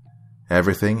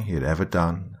 Everything he had ever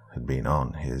done had been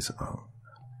on his own.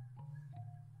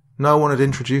 No one had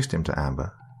introduced him to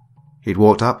Amber. He'd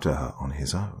walked up to her on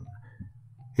his own.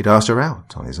 He'd asked her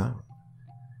out on his own.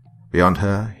 Beyond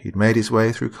her, he'd made his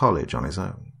way through college on his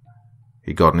own.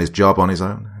 He'd gotten his job on his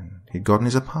own, and he'd gotten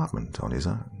his apartment on his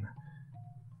own.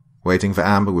 Waiting for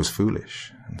Amber was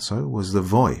foolish, and so was the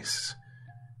voice.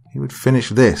 He would finish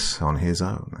this on his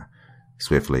own,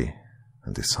 swiftly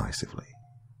and decisively.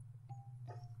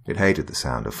 It hated the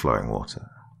sound of flowing water,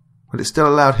 but it still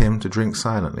allowed him to drink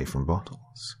silently from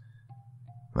bottles.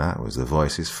 That was the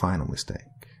voice's final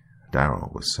mistake.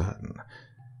 Darryl was certain.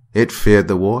 It feared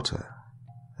the water,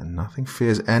 and nothing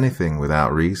fears anything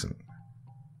without reason.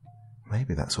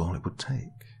 Maybe that's all it would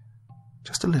take.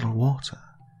 Just a little water.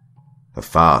 A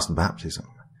fast baptism.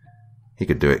 He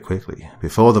could do it quickly,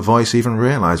 before the voice even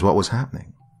realized what was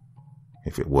happening.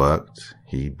 If it worked,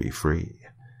 he'd be free.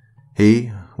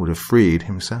 He would have freed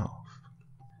himself.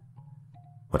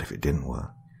 But if it didn't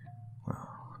work, well,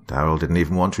 Daryl didn't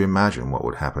even want to imagine what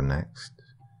would happen next.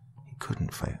 He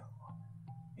couldn't fail.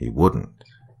 He wouldn't.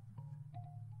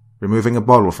 Removing a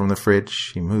bottle from the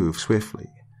fridge, he moved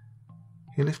swiftly.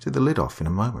 He lifted the lid off in a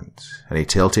moment, and he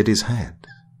tilted his head.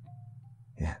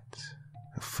 Yet,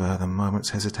 a further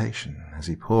moment's hesitation as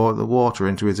he poured the water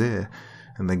into his ear,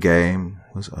 and the game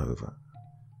was over.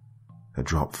 A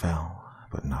drop fell,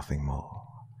 but nothing more.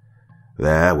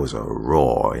 There was a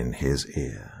roar in his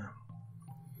ear.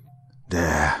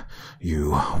 "Dare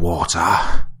you,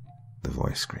 water!" the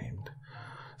voice screamed.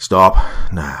 "Stop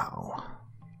now!"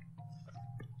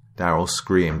 Daryl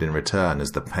screamed in return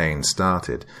as the pain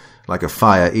started, like a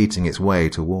fire eating its way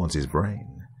towards his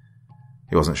brain.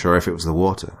 He wasn't sure if it was the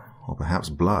water, or perhaps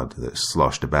blood, that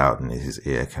sloshed about in his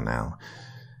ear canal.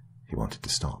 He wanted to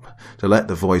stop, to let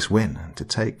the voice win, to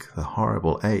take the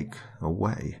horrible ache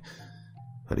away.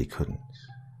 But he couldn't.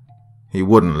 He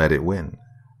wouldn't let it win.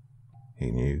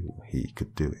 He knew he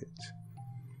could do it.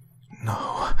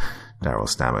 "No," Daryl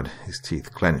stammered, his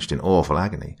teeth clenched in awful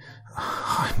agony.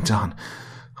 "I'm done.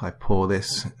 I pour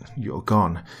this. You're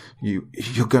gone.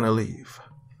 You're gonna leave."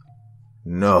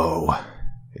 "No,"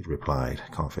 it replied,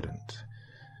 confident.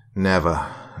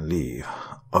 "Never leave.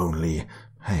 Only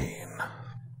pain."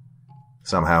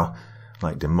 Somehow,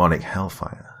 like demonic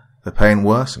hellfire, the pain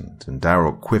worsened and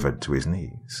Daryl quivered to his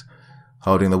knees.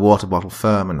 Holding the water bottle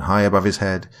firm and high above his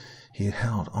head, he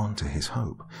held on to his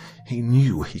hope. He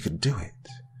knew he could do it.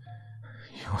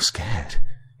 "You're scared,"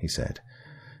 he said.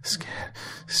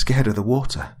 Scared of the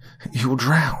water. You'll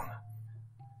drown."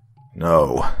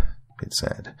 "No," it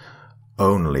said.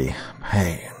 "Only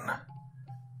pain."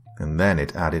 And then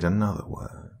it added another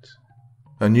word.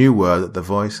 A new word that the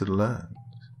voice had learned.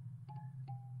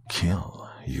 "Kill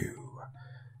you.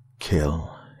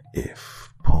 Kill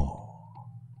if poor."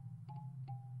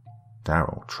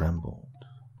 Daryl trembled.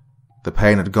 The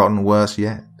pain had gotten worse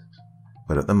yet,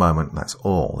 but at the moment that's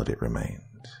all that it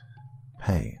remained.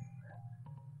 Pain.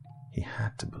 He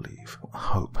had to believe,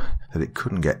 hope, that it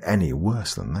couldn't get any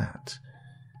worse than that.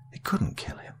 It couldn't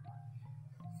kill him.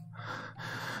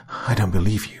 "I don't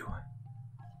believe you."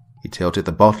 He tilted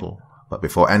the bottle, but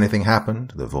before anything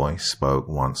happened, the voice spoke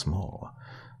once more,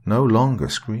 no longer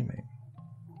screaming.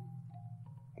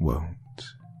 "Won't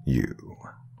you?"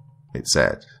 it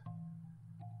said.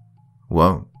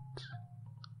 "Won't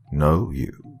know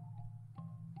you."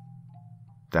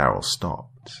 Daryl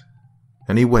stopped,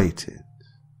 and he waited.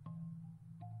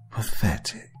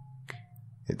 "Pathetic,"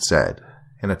 it said,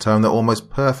 in a tone that almost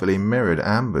perfectly mirrored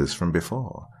Amber's from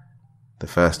before, the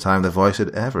first time the voice had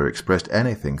ever expressed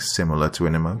anything similar to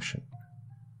an emotion.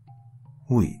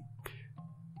 "Weak.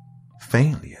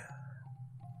 Failure."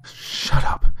 "Shut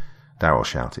up," Daryl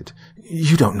shouted.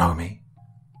 "You don't know me."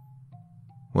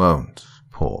 "Won't,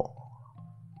 poor.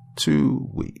 Too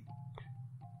weak.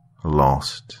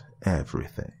 Lost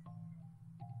everything."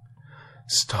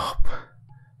 "Stop,"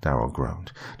 Daryl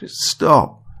groaned. "Just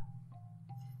stop."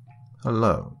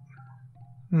 "Alone.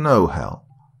 No help.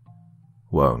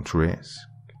 Won't risk.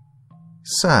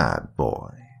 Sad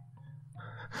boy."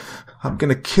 "I'm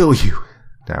gonna kill you,"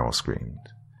 Daryl screamed.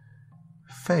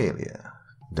 "Failure,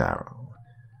 Daryl.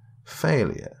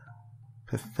 Failure.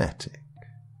 Pathetic.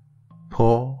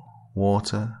 Pour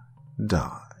water,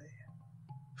 die.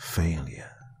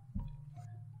 Failure."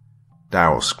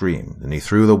 Daryl screamed, and he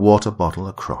threw the water bottle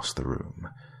across the room.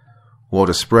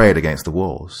 Water sprayed against the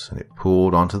walls, and it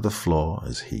pooled onto the floor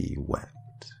as he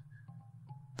wept.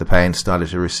 The pain started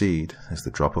to recede as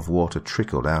the drop of water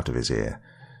trickled out of his ear,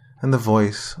 and the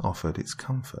voice offered its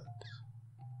comfort.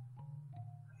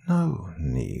 "No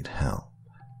need help,"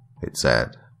 it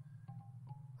said.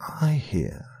 "I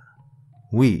hear.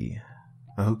 We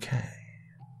okay."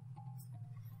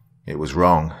 It was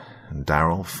wrong, and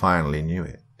Daryl finally knew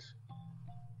it.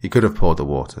 He could have poured the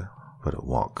water, but at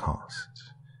what cost?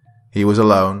 He was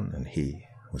alone, and he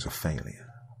was a failure.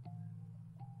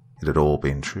 It had all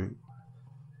been true.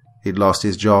 He'd lost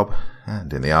his job,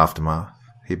 and in the aftermath,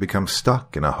 he'd become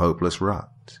stuck in a hopeless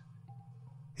rut.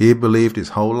 He had believed his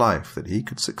whole life that he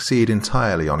could succeed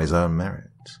entirely on his own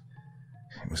merit.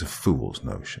 It was a fool's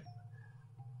notion.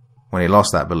 When he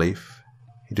lost that belief,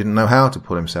 he didn't know how to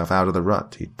pull himself out of the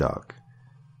rut he'd dug.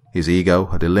 His ego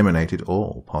had eliminated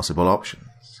all possible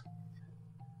options.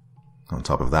 On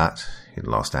top of that, he'd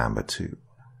lost Amber too.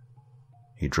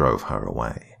 He drove her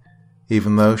away,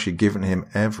 even though she'd given him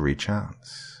every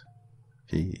chance.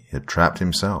 He had trapped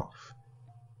himself.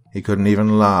 He couldn't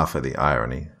even laugh at the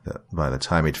irony that by the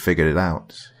time he'd figured it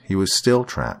out, he was still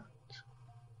trapped.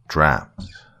 Trapped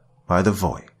by the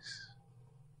voice.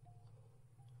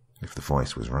 If the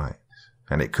voice was right,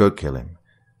 and it could kill him,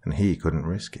 and he couldn't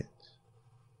risk it.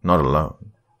 Not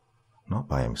alone. Not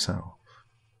by himself.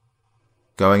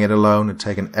 Going it alone had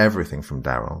taken everything from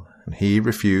Daryl, and he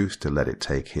refused to let it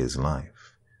take his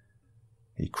life.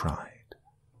 He cried,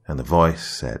 and the voice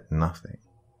said nothing.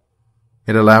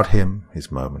 It allowed him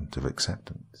his moment of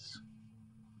acceptance.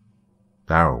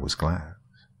 Daryl was glad.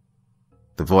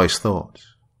 The voice thought,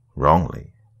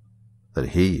 wrongly, that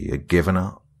he had given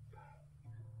up.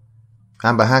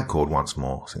 Amber had called once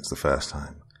more since the first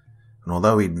time, and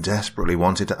although he desperately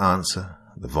wanted to answer,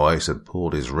 the voice had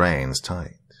pulled his reins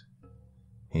tight.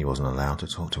 He wasn't allowed to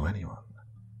talk to anyone,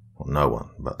 or no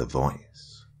one but the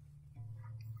voice.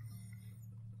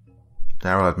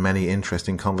 Daryl had many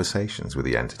interesting conversations with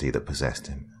the entity that possessed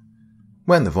him.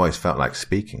 When the voice felt like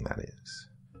speaking, that is.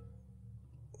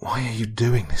 "Why are you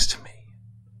doing this to me?"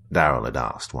 Daryl had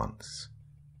asked once.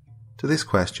 To this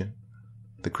question,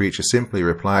 the creature simply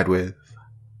replied with,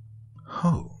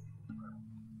 "Home."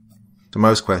 To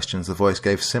most questions, the voice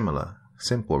gave similar,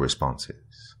 simple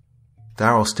responses.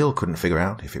 Daryl still couldn't figure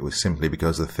out if it was simply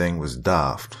because the thing was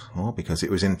daft or because it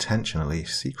was intentionally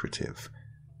secretive.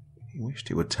 He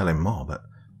wished it would tell him more, but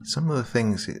some of the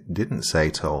things it didn't say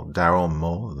told Daryl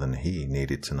more than he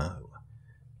needed to know.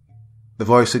 The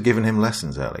voice had given him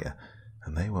lessons earlier,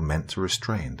 and they were meant to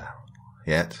restrain Daryl.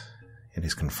 Yet, in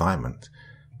his confinement,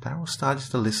 Daryl started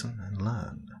to listen and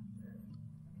learn.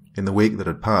 In the week that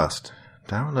had passed,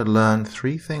 Daryl had learned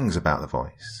 3 things about the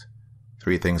voice.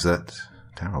 3 things that,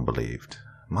 Daryl believed,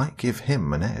 might give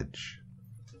him an edge.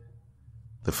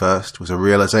 The first was a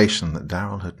realization that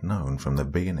Daryl had known from the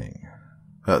beginning,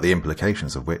 but the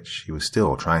implications of which he was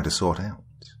still trying to sort out.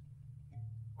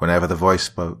 Whenever the voice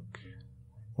spoke,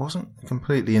 it wasn't a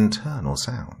completely internal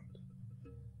sound.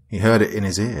 He heard it in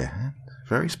his ear, and,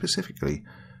 very specifically,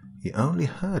 he only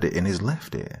heard it in his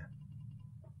left ear.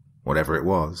 Whatever it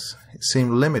was, it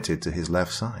seemed limited to his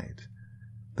left side,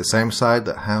 the same side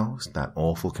that housed that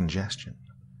awful congestion.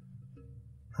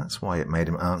 That's why it made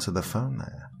him answer the phone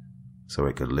there, so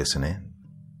it could listen in.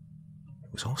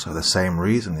 It was also the same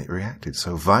reason it reacted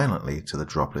so violently to the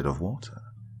droplet of water.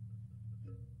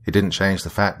 It didn't change the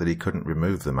fact that he couldn't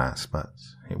remove the mass, but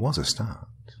it was a start.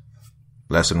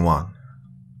 Lesson 1.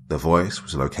 The voice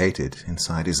was located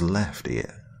inside his left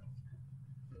ear.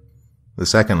 The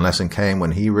second lesson came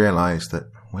when he realized that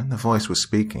when the voice was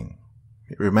speaking,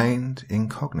 it remained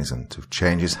incognizant of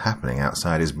changes happening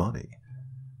outside his body.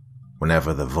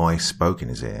 Whenever the voice spoke in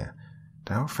his ear,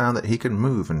 Daryl found that he could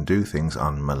move and do things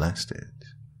unmolested.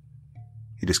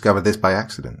 He discovered this by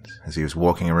accident as he was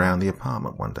walking around the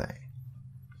apartment one day.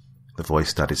 The voice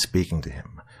started speaking to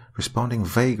him, responding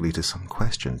vaguely to some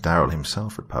question Daryl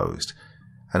himself had posed,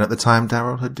 and at the time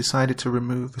Daryl had decided to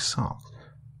remove a sock.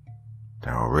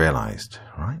 Daryl realized,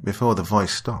 right before the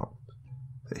voice stopped,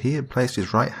 that he had placed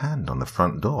his right hand on the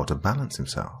front door to balance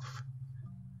himself.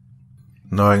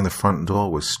 Knowing the front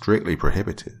door was strictly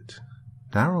prohibited,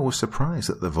 Daryl was surprised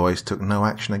that the voice took no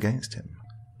action against him.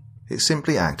 It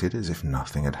simply acted as if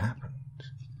nothing had happened.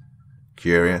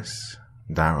 Curious,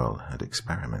 Daryl had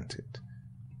experimented.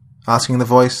 Asking the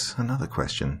voice another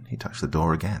question, he touched the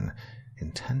door again,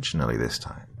 intentionally this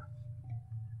time.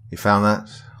 He found that,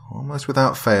 almost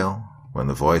without fail, when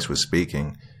the voice was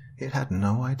speaking, it had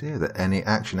no idea that any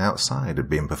action outside had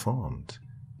been performed.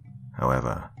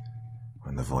 However,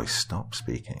 when the voice stopped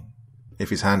speaking, if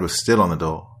his hand was still on the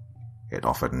door, it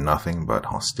offered nothing but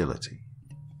hostility.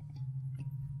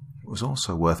 It was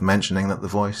also worth mentioning that the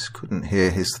voice couldn't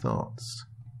hear his thoughts.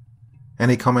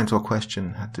 Any comment or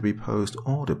question had to be posed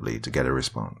audibly to get a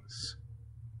response.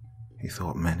 He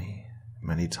thought many,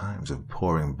 many times of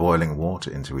pouring boiling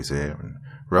water into his ear and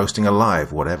roasting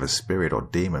alive whatever spirit or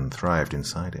demon thrived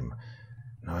inside him,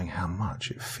 knowing how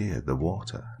much it feared the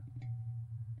water.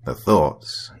 The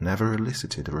thoughts never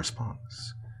elicited a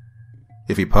response.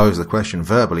 If he posed the question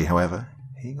verbally, however,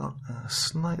 he got a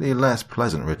slightly less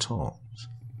pleasant retort.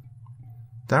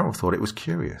 Daryl thought it was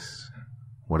curious.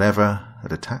 Whatever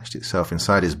had attached itself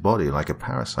inside his body like a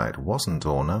parasite wasn't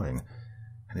all-knowing,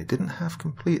 and it didn't have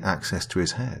complete access to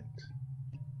his head.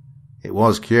 It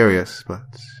was curious,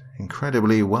 but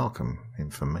incredibly welcome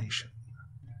information.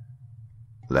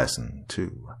 Lesson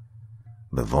 2.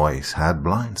 The voice had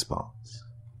blind spots.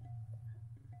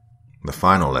 The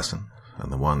final lesson,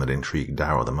 and the one that intrigued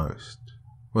Daryl the most,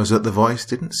 was that the voice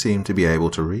didn't seem to be able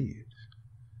to read.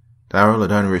 Daryl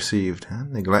had only received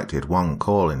and neglected 1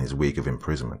 call in his week of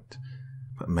imprisonment,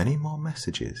 but many more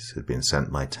messages had been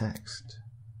sent by text.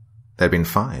 There'd been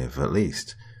 5, at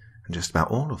least, and just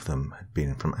about all of them had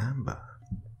been from Amber.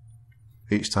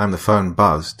 Each time the phone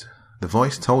buzzed, the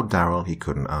voice told Daryl he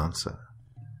couldn't answer.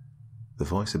 The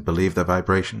voice had believed their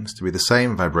vibrations to be the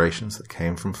same vibrations that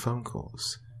came from phone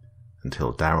calls,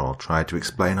 until Daryl tried to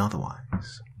explain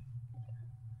otherwise.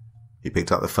 He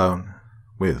picked up the phone,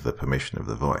 with the permission of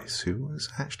the voice, who was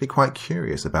actually quite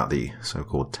curious about the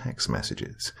so-called text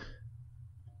messages.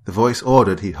 The voice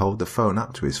ordered he hold the phone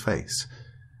up to his face,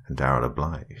 and Daryl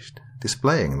obliged,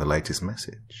 displaying the latest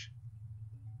message.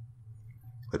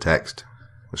 The text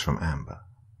was from Amber.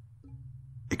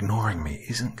 "Ignoring me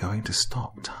isn't going to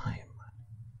stop time."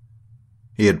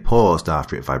 He had paused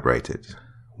after it vibrated,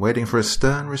 waiting for a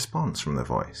stern response from the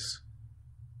voice.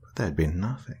 But there had been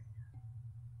nothing.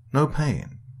 No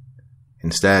pain.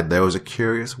 Instead, there was a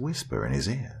curious whisper in his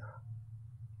ear.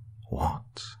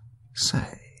 "What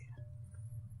say?"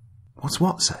 "What's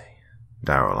what say?"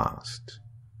 Daryl asked.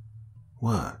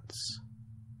 "Words.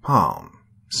 Palm.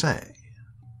 Say."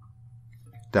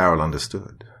 Daryl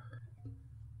understood.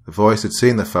 The voice had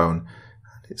seen the phone,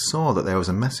 and it saw that there was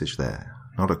a message there,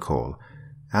 not a call,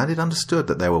 and it understood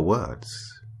that there were words.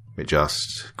 It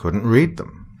just couldn't read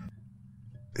them.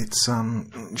 "It's,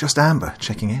 just Amber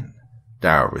checking in,"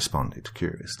 Daryl responded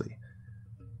curiously.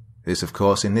 This, of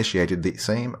course, initiated the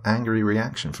same angry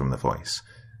reaction from the voice,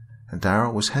 and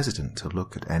Daryl was hesitant to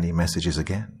look at any messages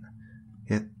again.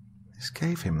 Yet this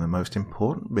gave him the most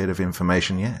important bit of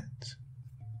information yet.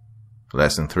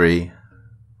 Lesson 3.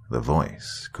 The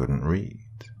voice couldn't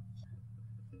read.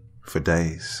 For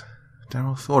days,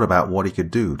 Daryl thought about what he could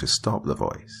do to stop the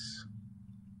voice.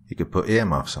 He could put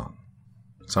earmuffs on,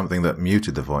 something that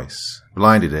muted the voice,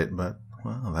 blinded it, but,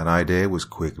 well, that idea was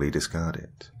quickly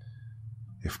discarded.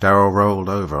 If Daryl rolled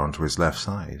over onto his left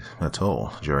side at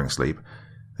all during sleep,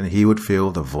 then he would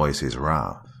feel the voice's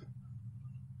wrath.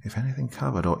 If anything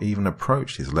covered or even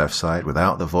approached his left side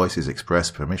without the voice's express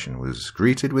permission was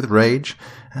greeted with rage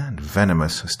and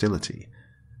venomous hostility,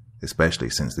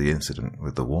 especially since the incident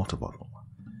with the water bottle.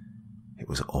 It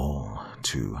was all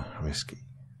too risky.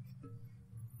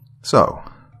 So,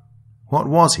 what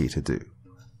was he to do?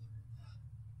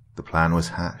 The plan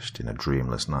was hatched in a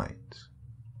dreamless night,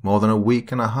 more than a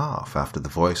week and a half after the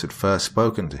voice had first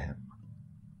spoken to him.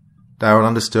 Daryl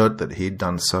understood that he'd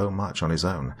done so much on his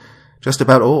own, just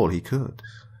about all he could.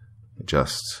 It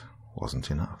just wasn't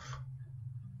enough.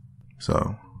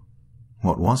 So,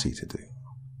 what was he to do?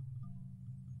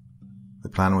 The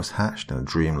plan was hatched in a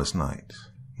dreamless night,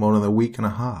 more than a week and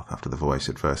a half after the voice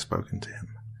had first spoken to him.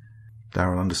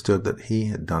 Daryl understood that he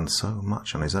had done so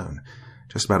much on his own,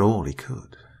 just about all he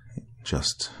could. It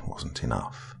just wasn't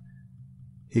enough.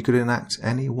 He could enact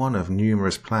any one of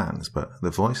numerous plans, but the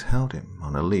voice held him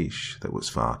on a leash that was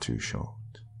far too short.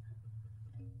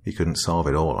 He couldn't solve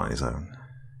it all on his own,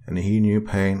 and he knew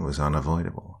pain was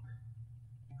unavoidable.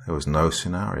 There was no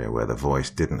scenario where the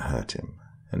voice didn't hurt him,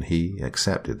 and he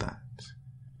accepted that.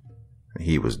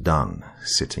 He was done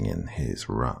sitting in his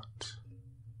rut.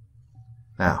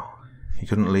 Now, he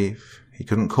couldn't leave, he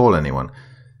couldn't call anyone,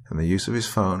 and the use of his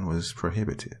phone was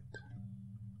prohibited.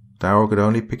 Daryl could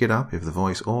only pick it up if the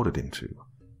voice ordered him to.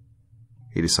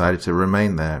 He decided to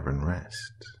remain there and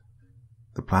rest.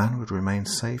 The plan would remain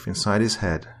safe inside his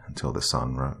head until the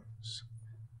sun rose.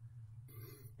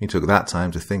 He took that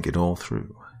time to think it all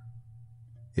through.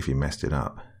 If he messed it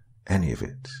up, any of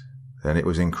it, then it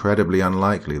was incredibly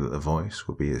unlikely that the voice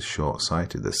would be as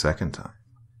short-sighted the second time.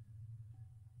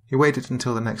 He waited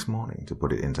until the next morning to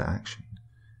put it into action.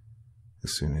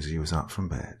 As soon as he was up from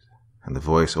bed, and the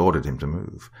voice ordered him to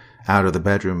move, out of the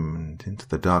bedroom and into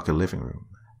the darker living room,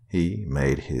 he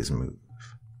made his move.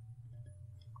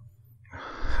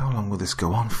 "How long will this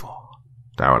go on for?"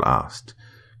 Daryl asked,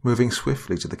 moving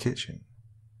swiftly to the kitchen.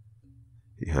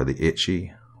 He heard the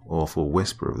itchy, awful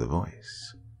whisper of the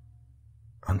voice.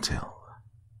 "Until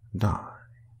die."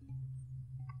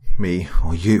 "Me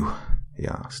or you?" he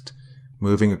asked,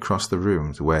 moving across the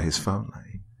room to where his phone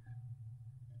lay.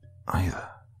 "Either,"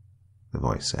 the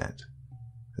voice said,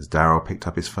 as Daryl picked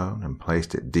up his phone and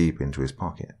placed it deep into his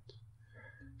pocket.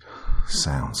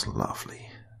 "Sounds lovely,"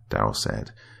 Daryl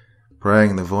said,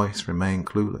 praying the voice remained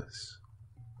clueless.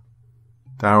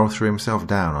 Daryl threw himself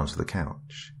down onto the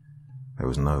couch. There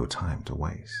was no time to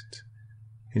waste.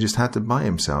 He just had to buy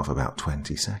himself about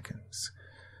 20 seconds.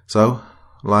 So,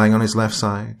 lying on his left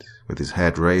side, with his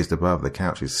head raised above the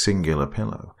couch's singular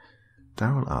pillow,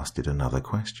 Daryl asked it another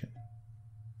question.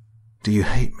 "Do you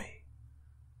hate me?"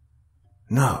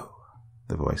 "No,"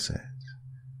 the voice said.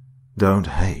 "Don't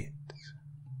hate.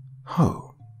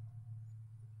 Hope.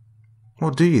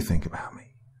 What do you think about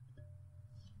me?"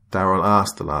 Darrell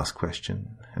asked the last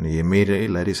question, and he immediately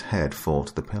let his head fall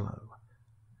to the pillow.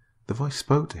 The voice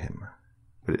spoke to him,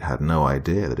 but it had no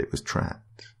idea that it was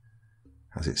trapped.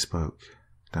 As it spoke,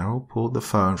 Darrell pulled the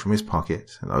phone from his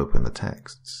pocket and opened the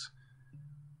texts.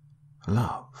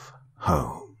 "Love,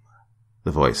 home,"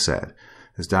 the voice said,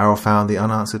 as Darrell found the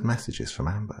unanswered messages from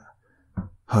Amber.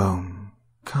 "Home,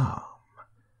 calm.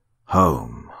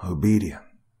 Home, obedience."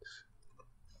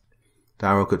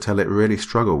 Darrell could tell it really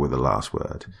struggled with the last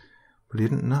word, but he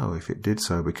didn't know if it did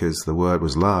so because the word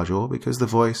was large or because the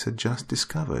voice had just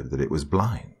discovered that it was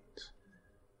blind.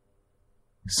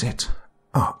 "Sit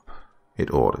up,"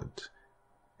 it ordered.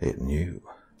 It knew,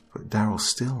 but Darrell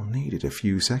still needed a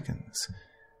few seconds.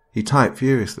 He typed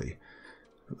furiously,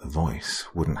 but the voice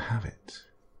wouldn't have it.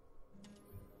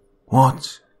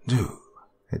 "What do?"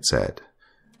 it said.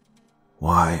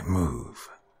 "Why move?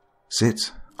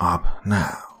 Sit up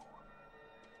now."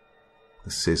 The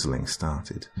sizzling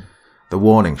started. The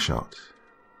warning shot.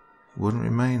 It wouldn't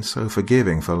remain so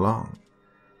forgiving for long.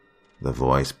 The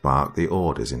voice barked the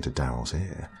orders into Darrell's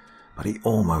ear, but he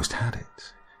almost had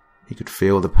it. He could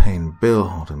feel the pain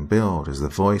build and build as the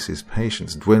voice's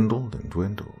patience dwindled and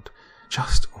dwindled.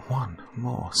 Just one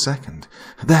more second.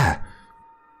 There!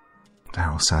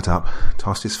 Darrell sat up,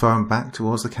 tossed his phone back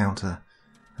towards the counter,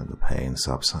 and the pain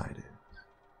subsided.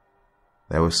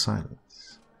 There was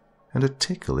silence, and a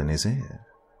tickle in his ear.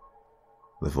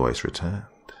 The voice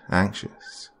returned,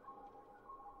 anxious.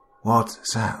 "What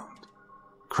sound?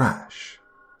 Crash?"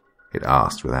 it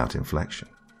asked without inflection.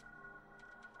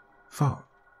 "Phone."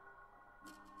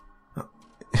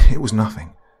 "It was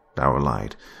nothing," Darrell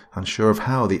lied, unsure of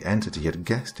how the entity had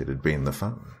guessed it had been the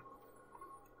phone.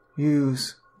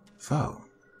 "Use phone."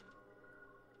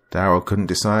 Darrell couldn't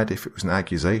decide if it was an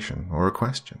accusation or a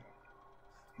question.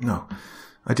 "No,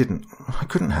 I didn't. I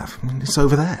couldn't have. It's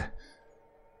over there."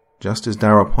 Just as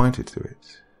Darrell pointed to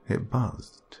it, it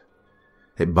buzzed.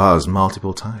 It buzzed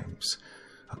multiple times.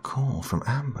 A call from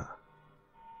Amber.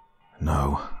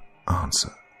 "No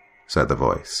answer," said the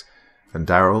voice, and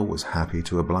Darrell was happy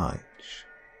to oblige.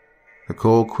 The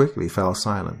call quickly fell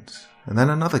silent, and then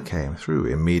another came through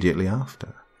immediately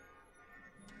after.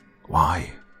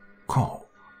 "Why call?"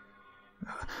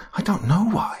 "I don't know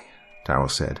why," Darrell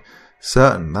said,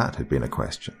 certain that had been a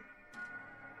question.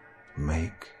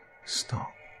 "Make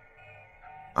stop."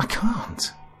 "I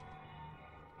can't."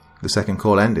 The second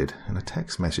call ended, and a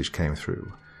text message came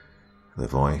through. The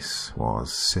voice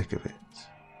was sick of it.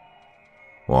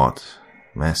 "What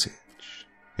message?"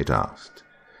 it asked.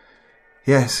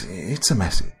 "Yes, it's a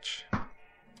message."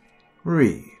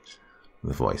 "Read,"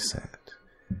 the voice said.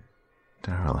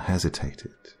 Darrell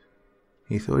hesitated.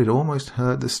 He thought he'd almost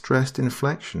heard the stressed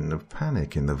inflection of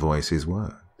panic in the voice's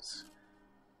words.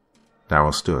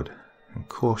 Darrell stood and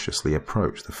cautiously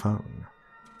approached the phone.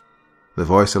 The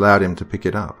voice allowed him to pick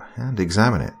it up and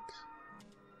examine it.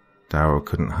 Darrell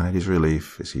couldn't hide his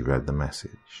relief as he read the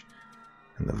message,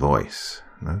 and the voice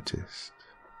noticed.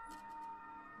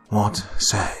 "What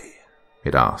say?"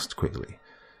 it asked quickly.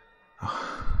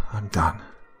 "Oh, I'm done,"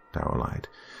 Darrell lied.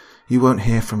 "You won't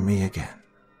hear from me again."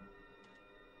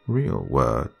 "Real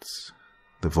words?"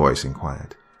 the voice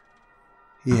inquired.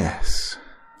 "Yes,"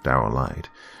 Darrell lied,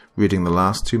 reading the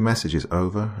last two messages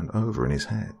over and over in his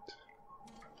head.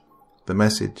 The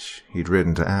message he'd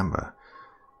written to Amber.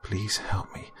 "Please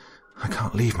help me. I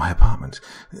can't leave my apartment.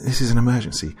 This is an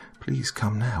emergency. Please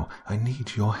come now. I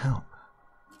need your help."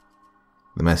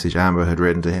 The message Amber had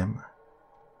written to him.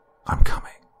 "I'm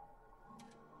coming."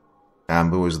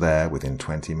 Amber was there within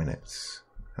 20 minutes,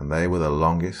 and they were the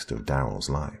longest of Darrell's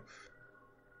life.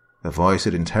 The voice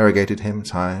had interrogated him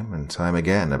time and time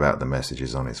again about the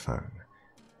messages on his phone.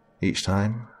 Each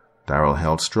time, Darrell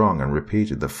held strong and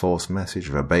repeated the false message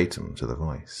verbatim to the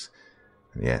voice,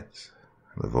 and yet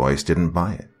the voice didn't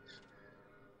buy it.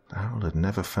 Darrell had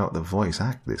never felt the voice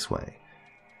act this way.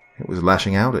 It was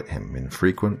lashing out at him in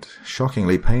frequent,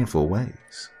 shockingly painful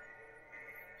ways.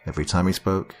 Every time he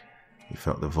spoke, he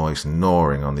felt the voice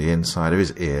gnawing on the inside of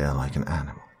his ear like an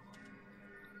animal.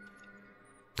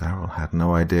 Darrell had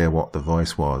no idea what the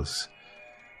voice was,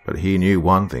 but he knew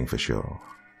one thing for sure.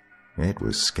 It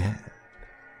was scared.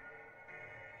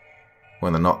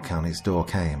 When the knock on his door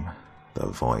came, the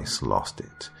voice lost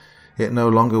it. It no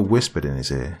longer whispered in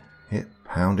his ear. It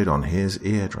pounded on his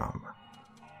eardrum.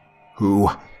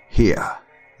 "Who here?"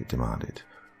 it demanded.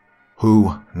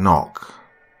 "Who knock?"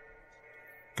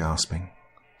 Gasping,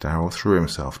 Darrell threw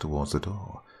himself towards the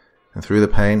door, and through the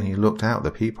pane he looked out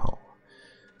the peephole,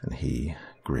 and he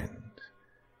grinned.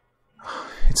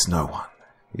 "It's no one,"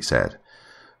 he said.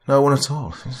 "No one at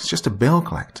all. It's just a bill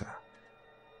collector."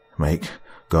 "Make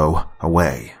go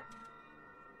away."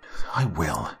 I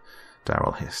will,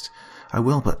 Daryl hissed. I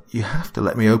will, but you have to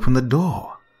let me open the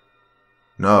door.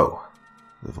 No,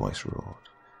 the voice roared.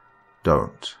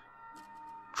 Don't.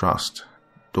 Trust.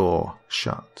 Door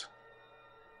shut.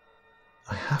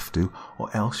 I have to, or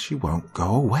else she won't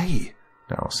go away,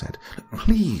 Daryl said.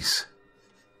 Please.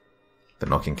 The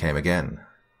knocking came again,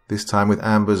 this time with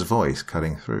Amber's voice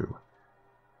cutting through.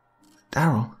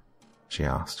 Daryl, she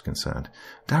asked, concerned.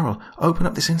 Daryl, open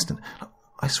up this instant.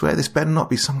 I swear this better not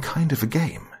be some kind of a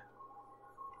game.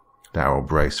 Daryl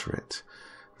braced for it.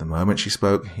 The moment she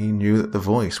spoke, he knew that the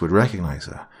voice would recognize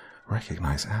her,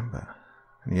 recognize Amber.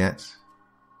 And yet,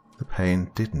 the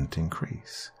pain didn't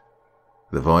increase.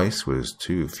 The voice was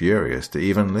too furious to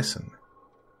even listen.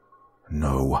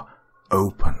 No,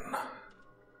 open.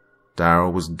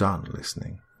 Daryl was done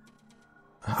listening.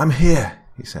 I'm here,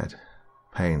 he said,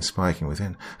 pain spiking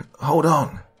within. Hold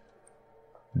on.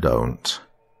 Don't.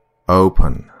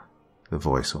 Open, the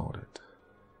voice ordered.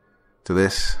 To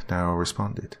this, Daryl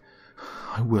responded.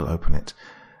 I will open it,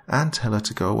 and tell her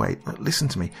to go away. Listen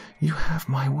to me, you have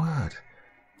my word.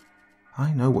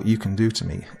 I know what you can do to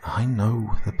me. I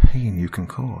know the pain you can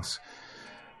cause.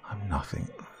 I'm nothing.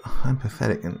 I'm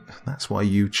pathetic, and that's why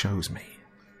you chose me.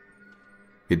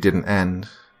 It didn't end,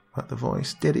 but the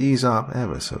voice did ease up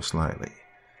ever so slightly,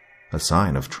 a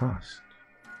sign of trust.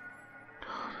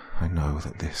 I know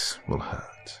that this will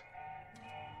hurt.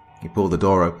 He pulled the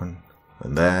door open,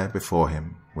 and there before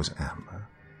him was Amber.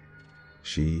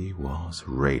 She was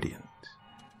radiant.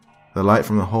 The light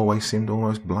from the hallway seemed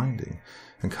almost blinding,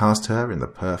 and cast her in the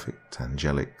perfect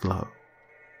angelic glow.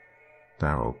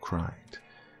 Daryl cried,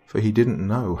 for he didn't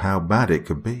know how bad it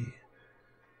could be.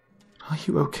 Are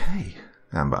you okay?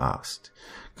 Amber asked.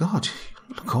 God,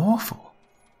 you look awful.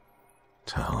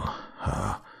 Tell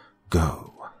her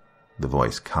go, the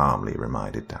voice calmly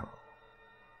reminded Daryl.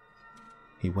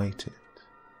 He waited.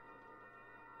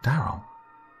 Daryl,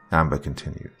 Amber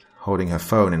continued, holding her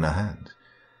phone in her hand.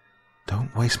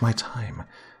 Don't waste my time.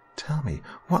 Tell me,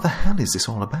 what the hell is this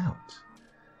all about?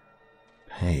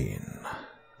 Pain,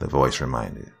 the voice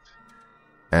reminded.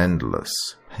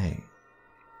 Endless pain.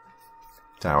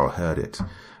 Daryl heard it,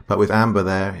 but with Amber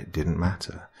there, it didn't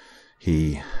matter.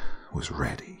 He was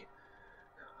ready.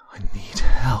 I need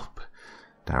help,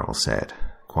 Daryl said,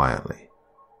 quietly.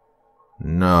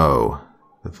 No,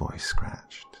 the voice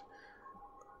scratched.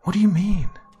 What do you mean?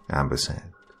 Amber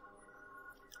said.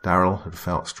 Daryl had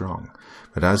felt strong,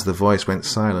 but as the voice went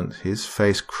silent, his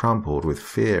face crumpled with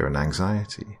fear and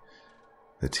anxiety.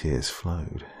 The tears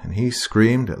flowed, and he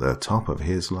screamed at the top of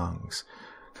his lungs.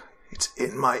 It's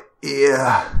in my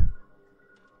ear!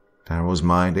 Daryl's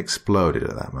mind exploded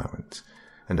at that moment,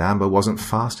 and Amber wasn't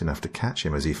fast enough to catch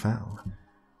him as he fell.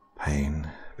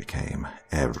 Pain became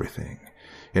everything,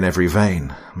 in every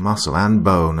vein, muscle, and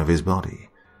bone of his body.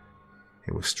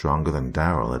 It was stronger than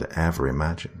Daryl had ever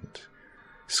imagined.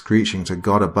 Screeching to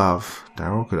God above,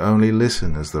 Daryl could only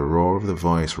listen as the roar of the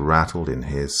voice rattled in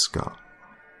his skull.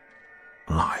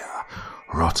 Liar,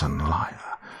 rotten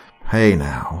liar, pay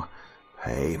now,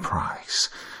 pay price,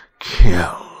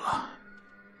 kill.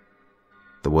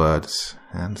 The words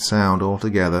and sound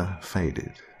altogether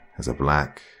faded as a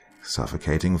black,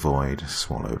 suffocating void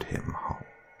swallowed him whole.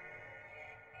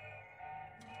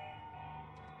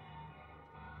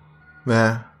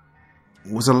 There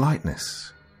was a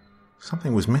lightness.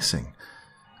 Something was missing,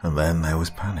 and then there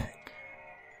was panic.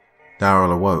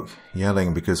 Daryl awoke,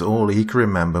 yelling because all he could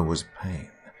remember was pain.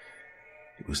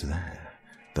 It was there,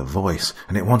 the voice,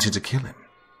 and it wanted to kill him.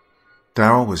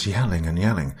 Daryl was yelling and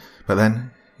yelling, but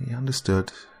then he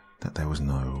understood that there was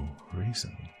no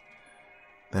reason.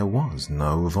 There was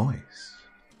no voice.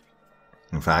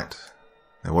 In fact,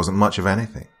 there wasn't much of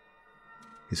anything.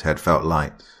 His head felt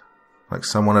light, like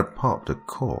someone had popped a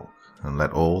cork and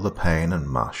let all the pain and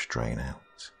mush drain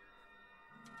out.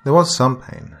 There was some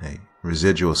pain, a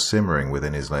residual simmering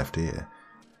within his left ear,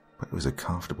 but it was a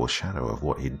comfortable shadow of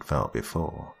what he'd felt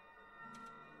before.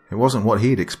 It wasn't what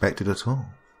he'd expected at all.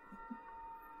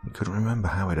 He couldn't remember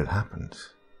how it had happened,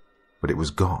 but it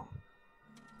was gone.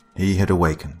 He had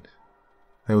awakened.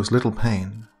 There was little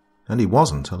pain, and he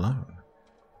wasn't alone.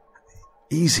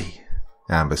 Easy,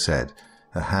 Amber said,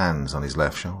 her hands on his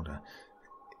left shoulder.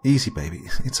 Easy, baby.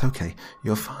 It's okay.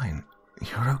 You're fine.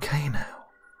 You're okay now.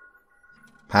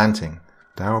 Panting,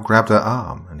 Daryl grabbed her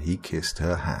arm and he kissed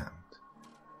her hand.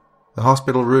 The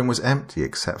hospital room was empty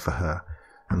except for her,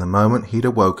 and the moment he'd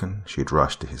awoken, she'd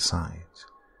rushed to his side.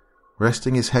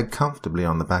 Resting his head comfortably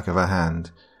on the back of her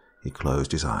hand, he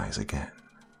closed his eyes again.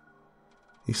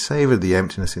 He savoured the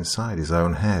emptiness inside his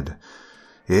own head.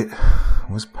 It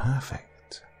was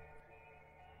perfect.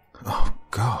 Oh,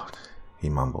 God, he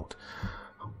mumbled.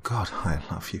 Oh, God, I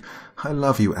love you. I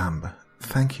love you, Amber.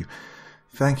 Thank you.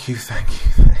 Thank you, thank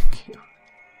you, thank you.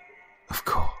 Of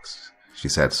course, she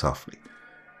said softly.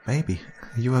 Baby,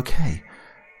 are you okay?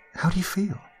 How do you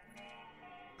feel?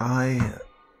 Daryl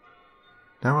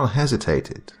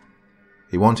hesitated.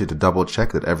 He wanted to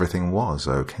double-check that everything was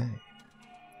okay.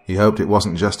 He hoped it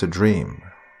wasn't just a dream.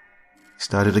 He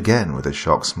started again with a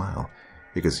shocked smile,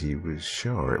 because he was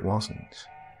sure it wasn't.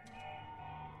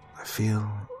 I feel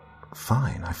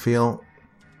fine. I feel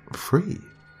free.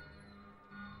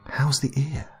 How's the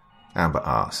ear? Amber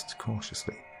asked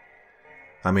cautiously.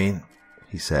 I mean,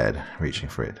 he said, reaching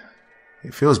for it.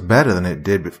 It feels better than it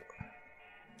did before.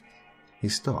 He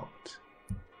stopped.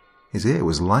 His ear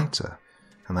was lighter,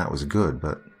 and that was good,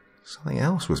 but something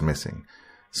else was missing.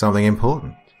 Something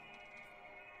important.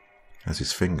 As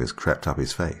his fingers crept up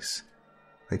his face,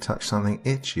 they touched something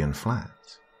itchy and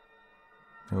flat.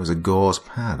 There was a gauze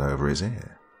pad over his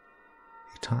ear.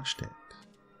 He touched it,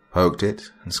 poked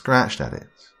it, and scratched at it.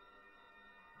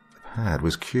 The pad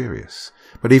was curious,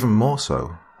 but even more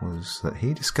so was that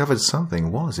he discovered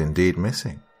something was indeed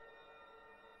missing.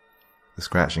 The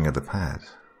scratching of the pad,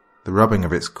 the rubbing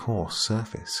of its coarse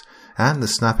surface, and the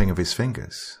snapping of his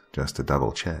fingers, just to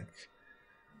double check.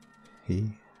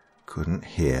 He couldn't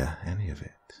hear any of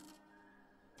it.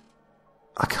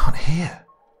 I can't hear,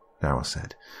 Daryl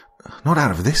said. Not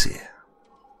out of this ear.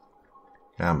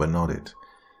 Amber nodded.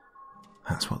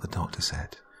 That's what the doctor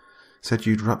said. Said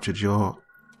you'd ruptured your...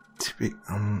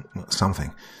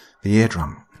 something. The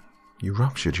eardrum. You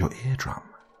ruptured your eardrum.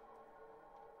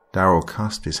 Daryl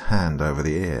cusped his hand over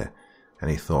the ear, and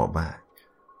he thought back.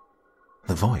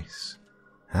 The voice,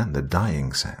 and the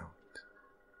dying sound.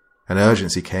 An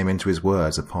urgency came into his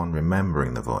words upon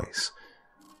remembering the voice.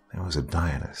 There was a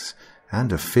direness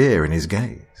and a fear in his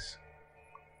gaze.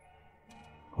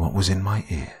 What was in my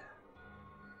ear?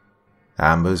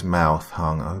 Amber's mouth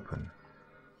hung open.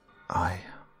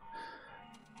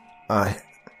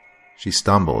 She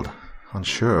stumbled,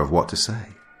 unsure of what to say.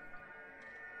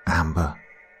 Amber,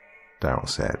 Daryl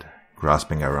said,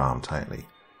 grasping her arm tightly.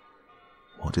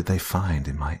 What did they find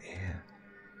in my ear?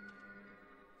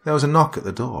 There was a knock at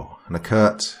the door, and a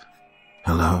curt,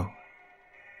 hello?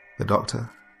 The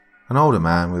doctor, an older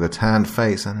man with a tanned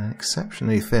face and an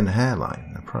exceptionally thin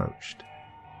hairline, approached.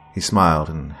 He smiled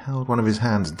and held one of his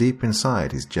hands deep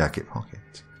inside his jacket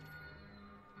pocket.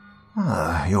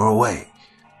 You're awake,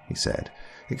 he said,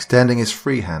 extending his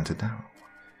free hand to Daryl.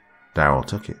 Daryl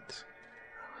took it.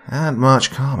 And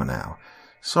much calmer now.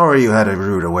 Sorry you had a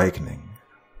rude awakening.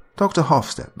 Dr.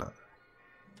 Hofstetler.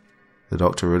 The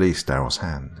doctor released Daryl's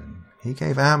hand, and he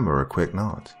gave Amber a quick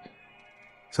nod.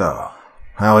 So,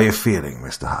 how are you feeling,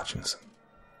 Mr. Hutchinson?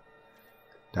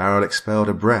 Daryl expelled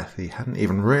a breath he hadn't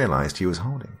even realized he was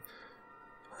holding.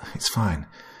 It's fine,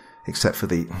 except for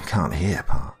the can't hear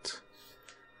part.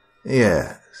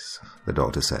 Yes, the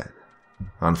doctor said.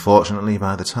 Unfortunately,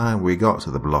 by the time we got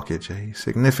to the blockage, a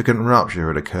significant rupture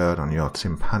had occurred on your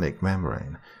tympanic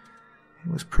membrane.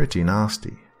 It was pretty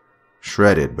nasty.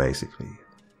 Shredded, basically.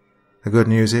 The good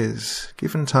news is,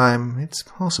 given time, it's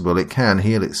possible it can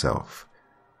heal itself.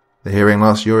 The hearing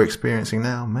loss you're experiencing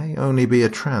now may only be a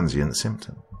transient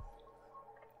symptom.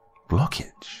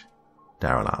 Blockage?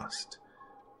 Daryl asked.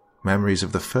 Memories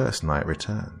of the first night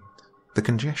returned. The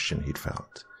congestion he'd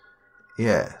felt.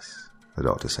 Yes, the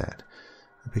doctor said.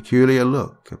 A peculiar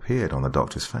look appeared on the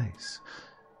doctor's face.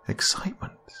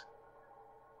 Excitement.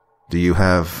 Do you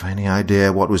have any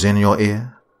idea what was in your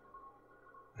ear?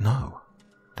 No,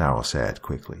 Daryl said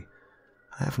quickly.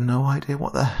 I have no idea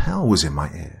what the hell was in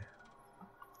my ear.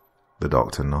 The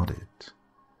doctor nodded.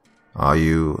 Are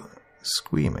you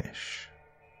squeamish?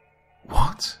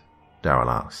 What? Daryl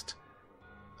asked.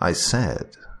 I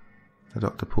said. The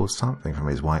doctor pulled something from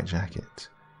his white jacket.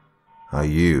 Are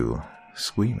you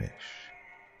squeamish?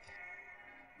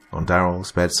 On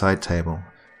Daryl's bedside table,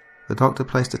 the doctor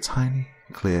placed a tiny,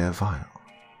 clear vial.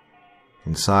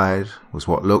 Inside was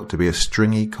what looked to be a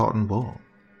stringy cotton ball.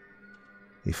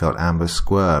 He felt Amber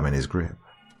squirm in his grip.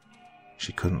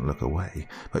 She couldn't look away,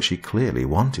 but she clearly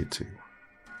wanted to.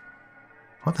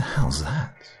 What the hell's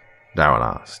that? Daryl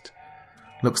asked.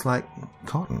 Looks like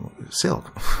cotton,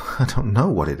 silk. I don't know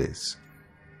what it is.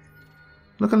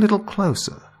 Look a little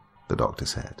closer, the doctor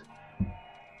said.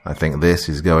 I think this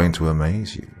is going to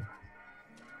amaze you.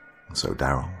 So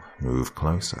Daryl moved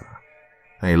closer,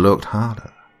 and he looked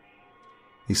harder.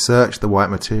 He searched the white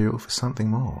material for something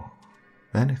more,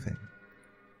 anything.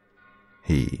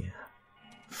 He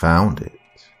found it.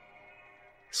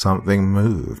 Something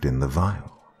moved in the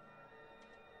vial.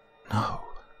 No,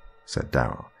 said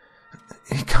Daryl.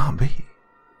 It can't be.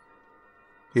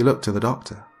 He looked to the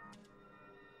doctor.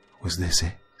 Was this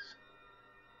it?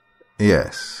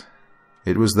 Yes.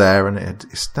 It was there, and it had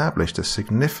established a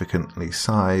significantly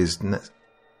sized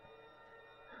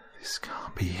This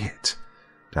can't be it,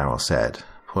 Darrell said,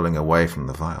 pulling away from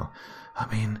the vial.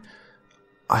 I mean,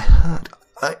 I heard.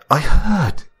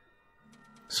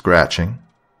 Scratching?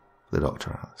 The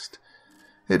doctor asked.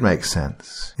 It makes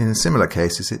sense. In similar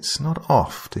cases, it's not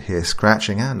off to hear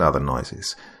scratching and other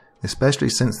noises, especially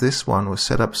since this one was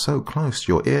set up so close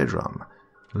to your eardrum.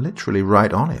 Literally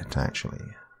right on it, actually.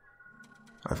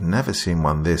 I've never seen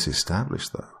one this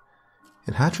established, though.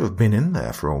 It had to have been in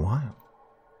there for a while.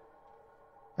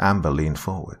 Amber leaned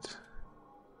forward.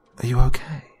 Are you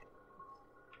okay?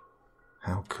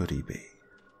 How could he be?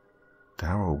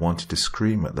 Darrell wanted to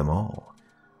scream at them all.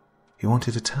 He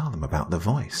wanted to tell them about the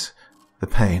voice, the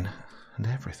pain, and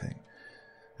everything.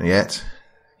 And yet,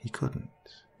 he couldn't.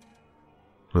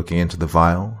 Looking into the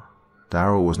vial,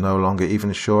 Darrell was no longer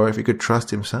even sure if he could trust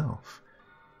himself.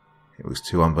 It was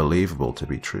too unbelievable to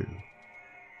be true.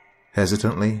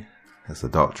 Hesitantly, as the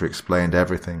doctor explained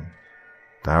everything,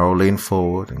 Darrell leaned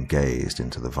forward and gazed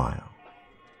into the vial.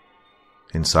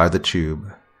 Inside the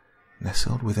tube,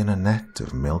 nestled within a net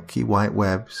of milky white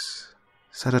webs,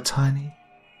 sat a tiny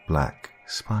black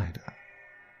spider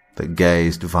that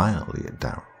gazed vilely at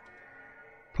Darrell,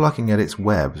 plucking at its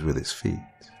webs with its feet,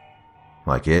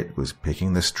 like it was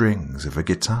picking the strings of a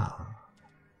guitar.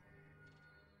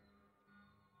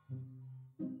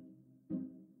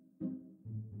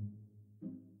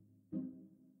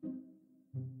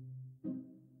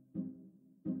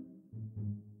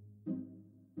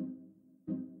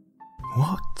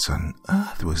 What on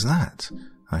earth was that?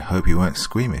 I hope you weren't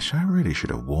squeamish. I really should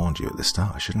have warned you at the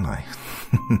start, shouldn't I?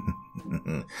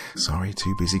 Sorry,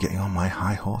 too busy getting on my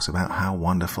high horse about how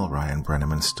wonderful Ryan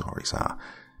Brenneman's stories are.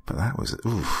 But that was...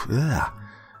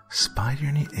 Spider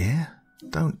in your ear?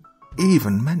 Don't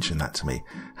even mention that to me.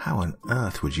 How on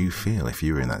earth would you feel if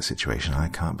you were in that situation? I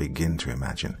can't begin to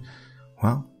imagine.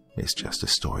 Well, it's just a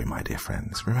story, my dear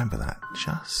friends. Remember that.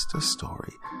 Just a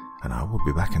story. And I will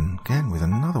be back again with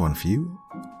another one for you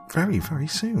very, very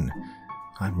soon.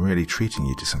 I'm really treating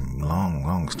you to some long,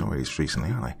 long stories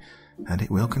recently, aren't I? And it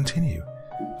will continue.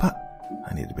 But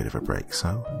I need a bit of a break,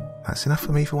 so that's enough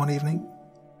for me for one evening.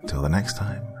 Until the next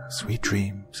time, sweet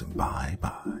dreams and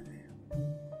bye-bye.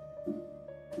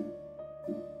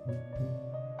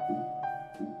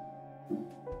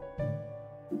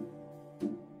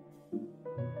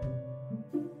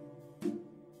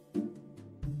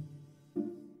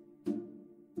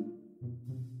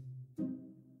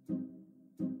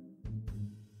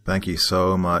 Thank you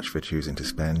so much for choosing to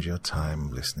spend your time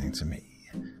listening to me.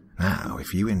 Now,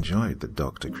 if you enjoyed the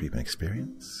Dr. Creepin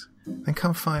experience, then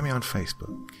come find me on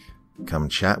Facebook. Come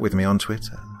chat with me on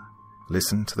Twitter.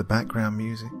 Listen to the background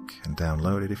music and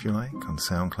download it if you like on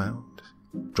SoundCloud.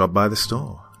 Drop by the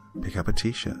store, pick up a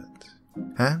t-shirt.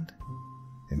 And,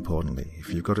 importantly,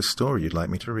 if you've got a story you'd like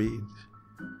me to read,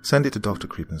 send it to Dr.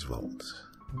 Creepin's Vault,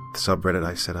 the subreddit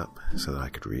I set up so that I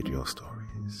could read your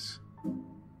stories.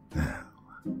 Now,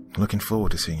 looking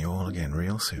forward to seeing you all again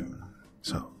real soon.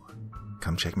 So,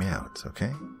 come check me out,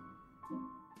 okay?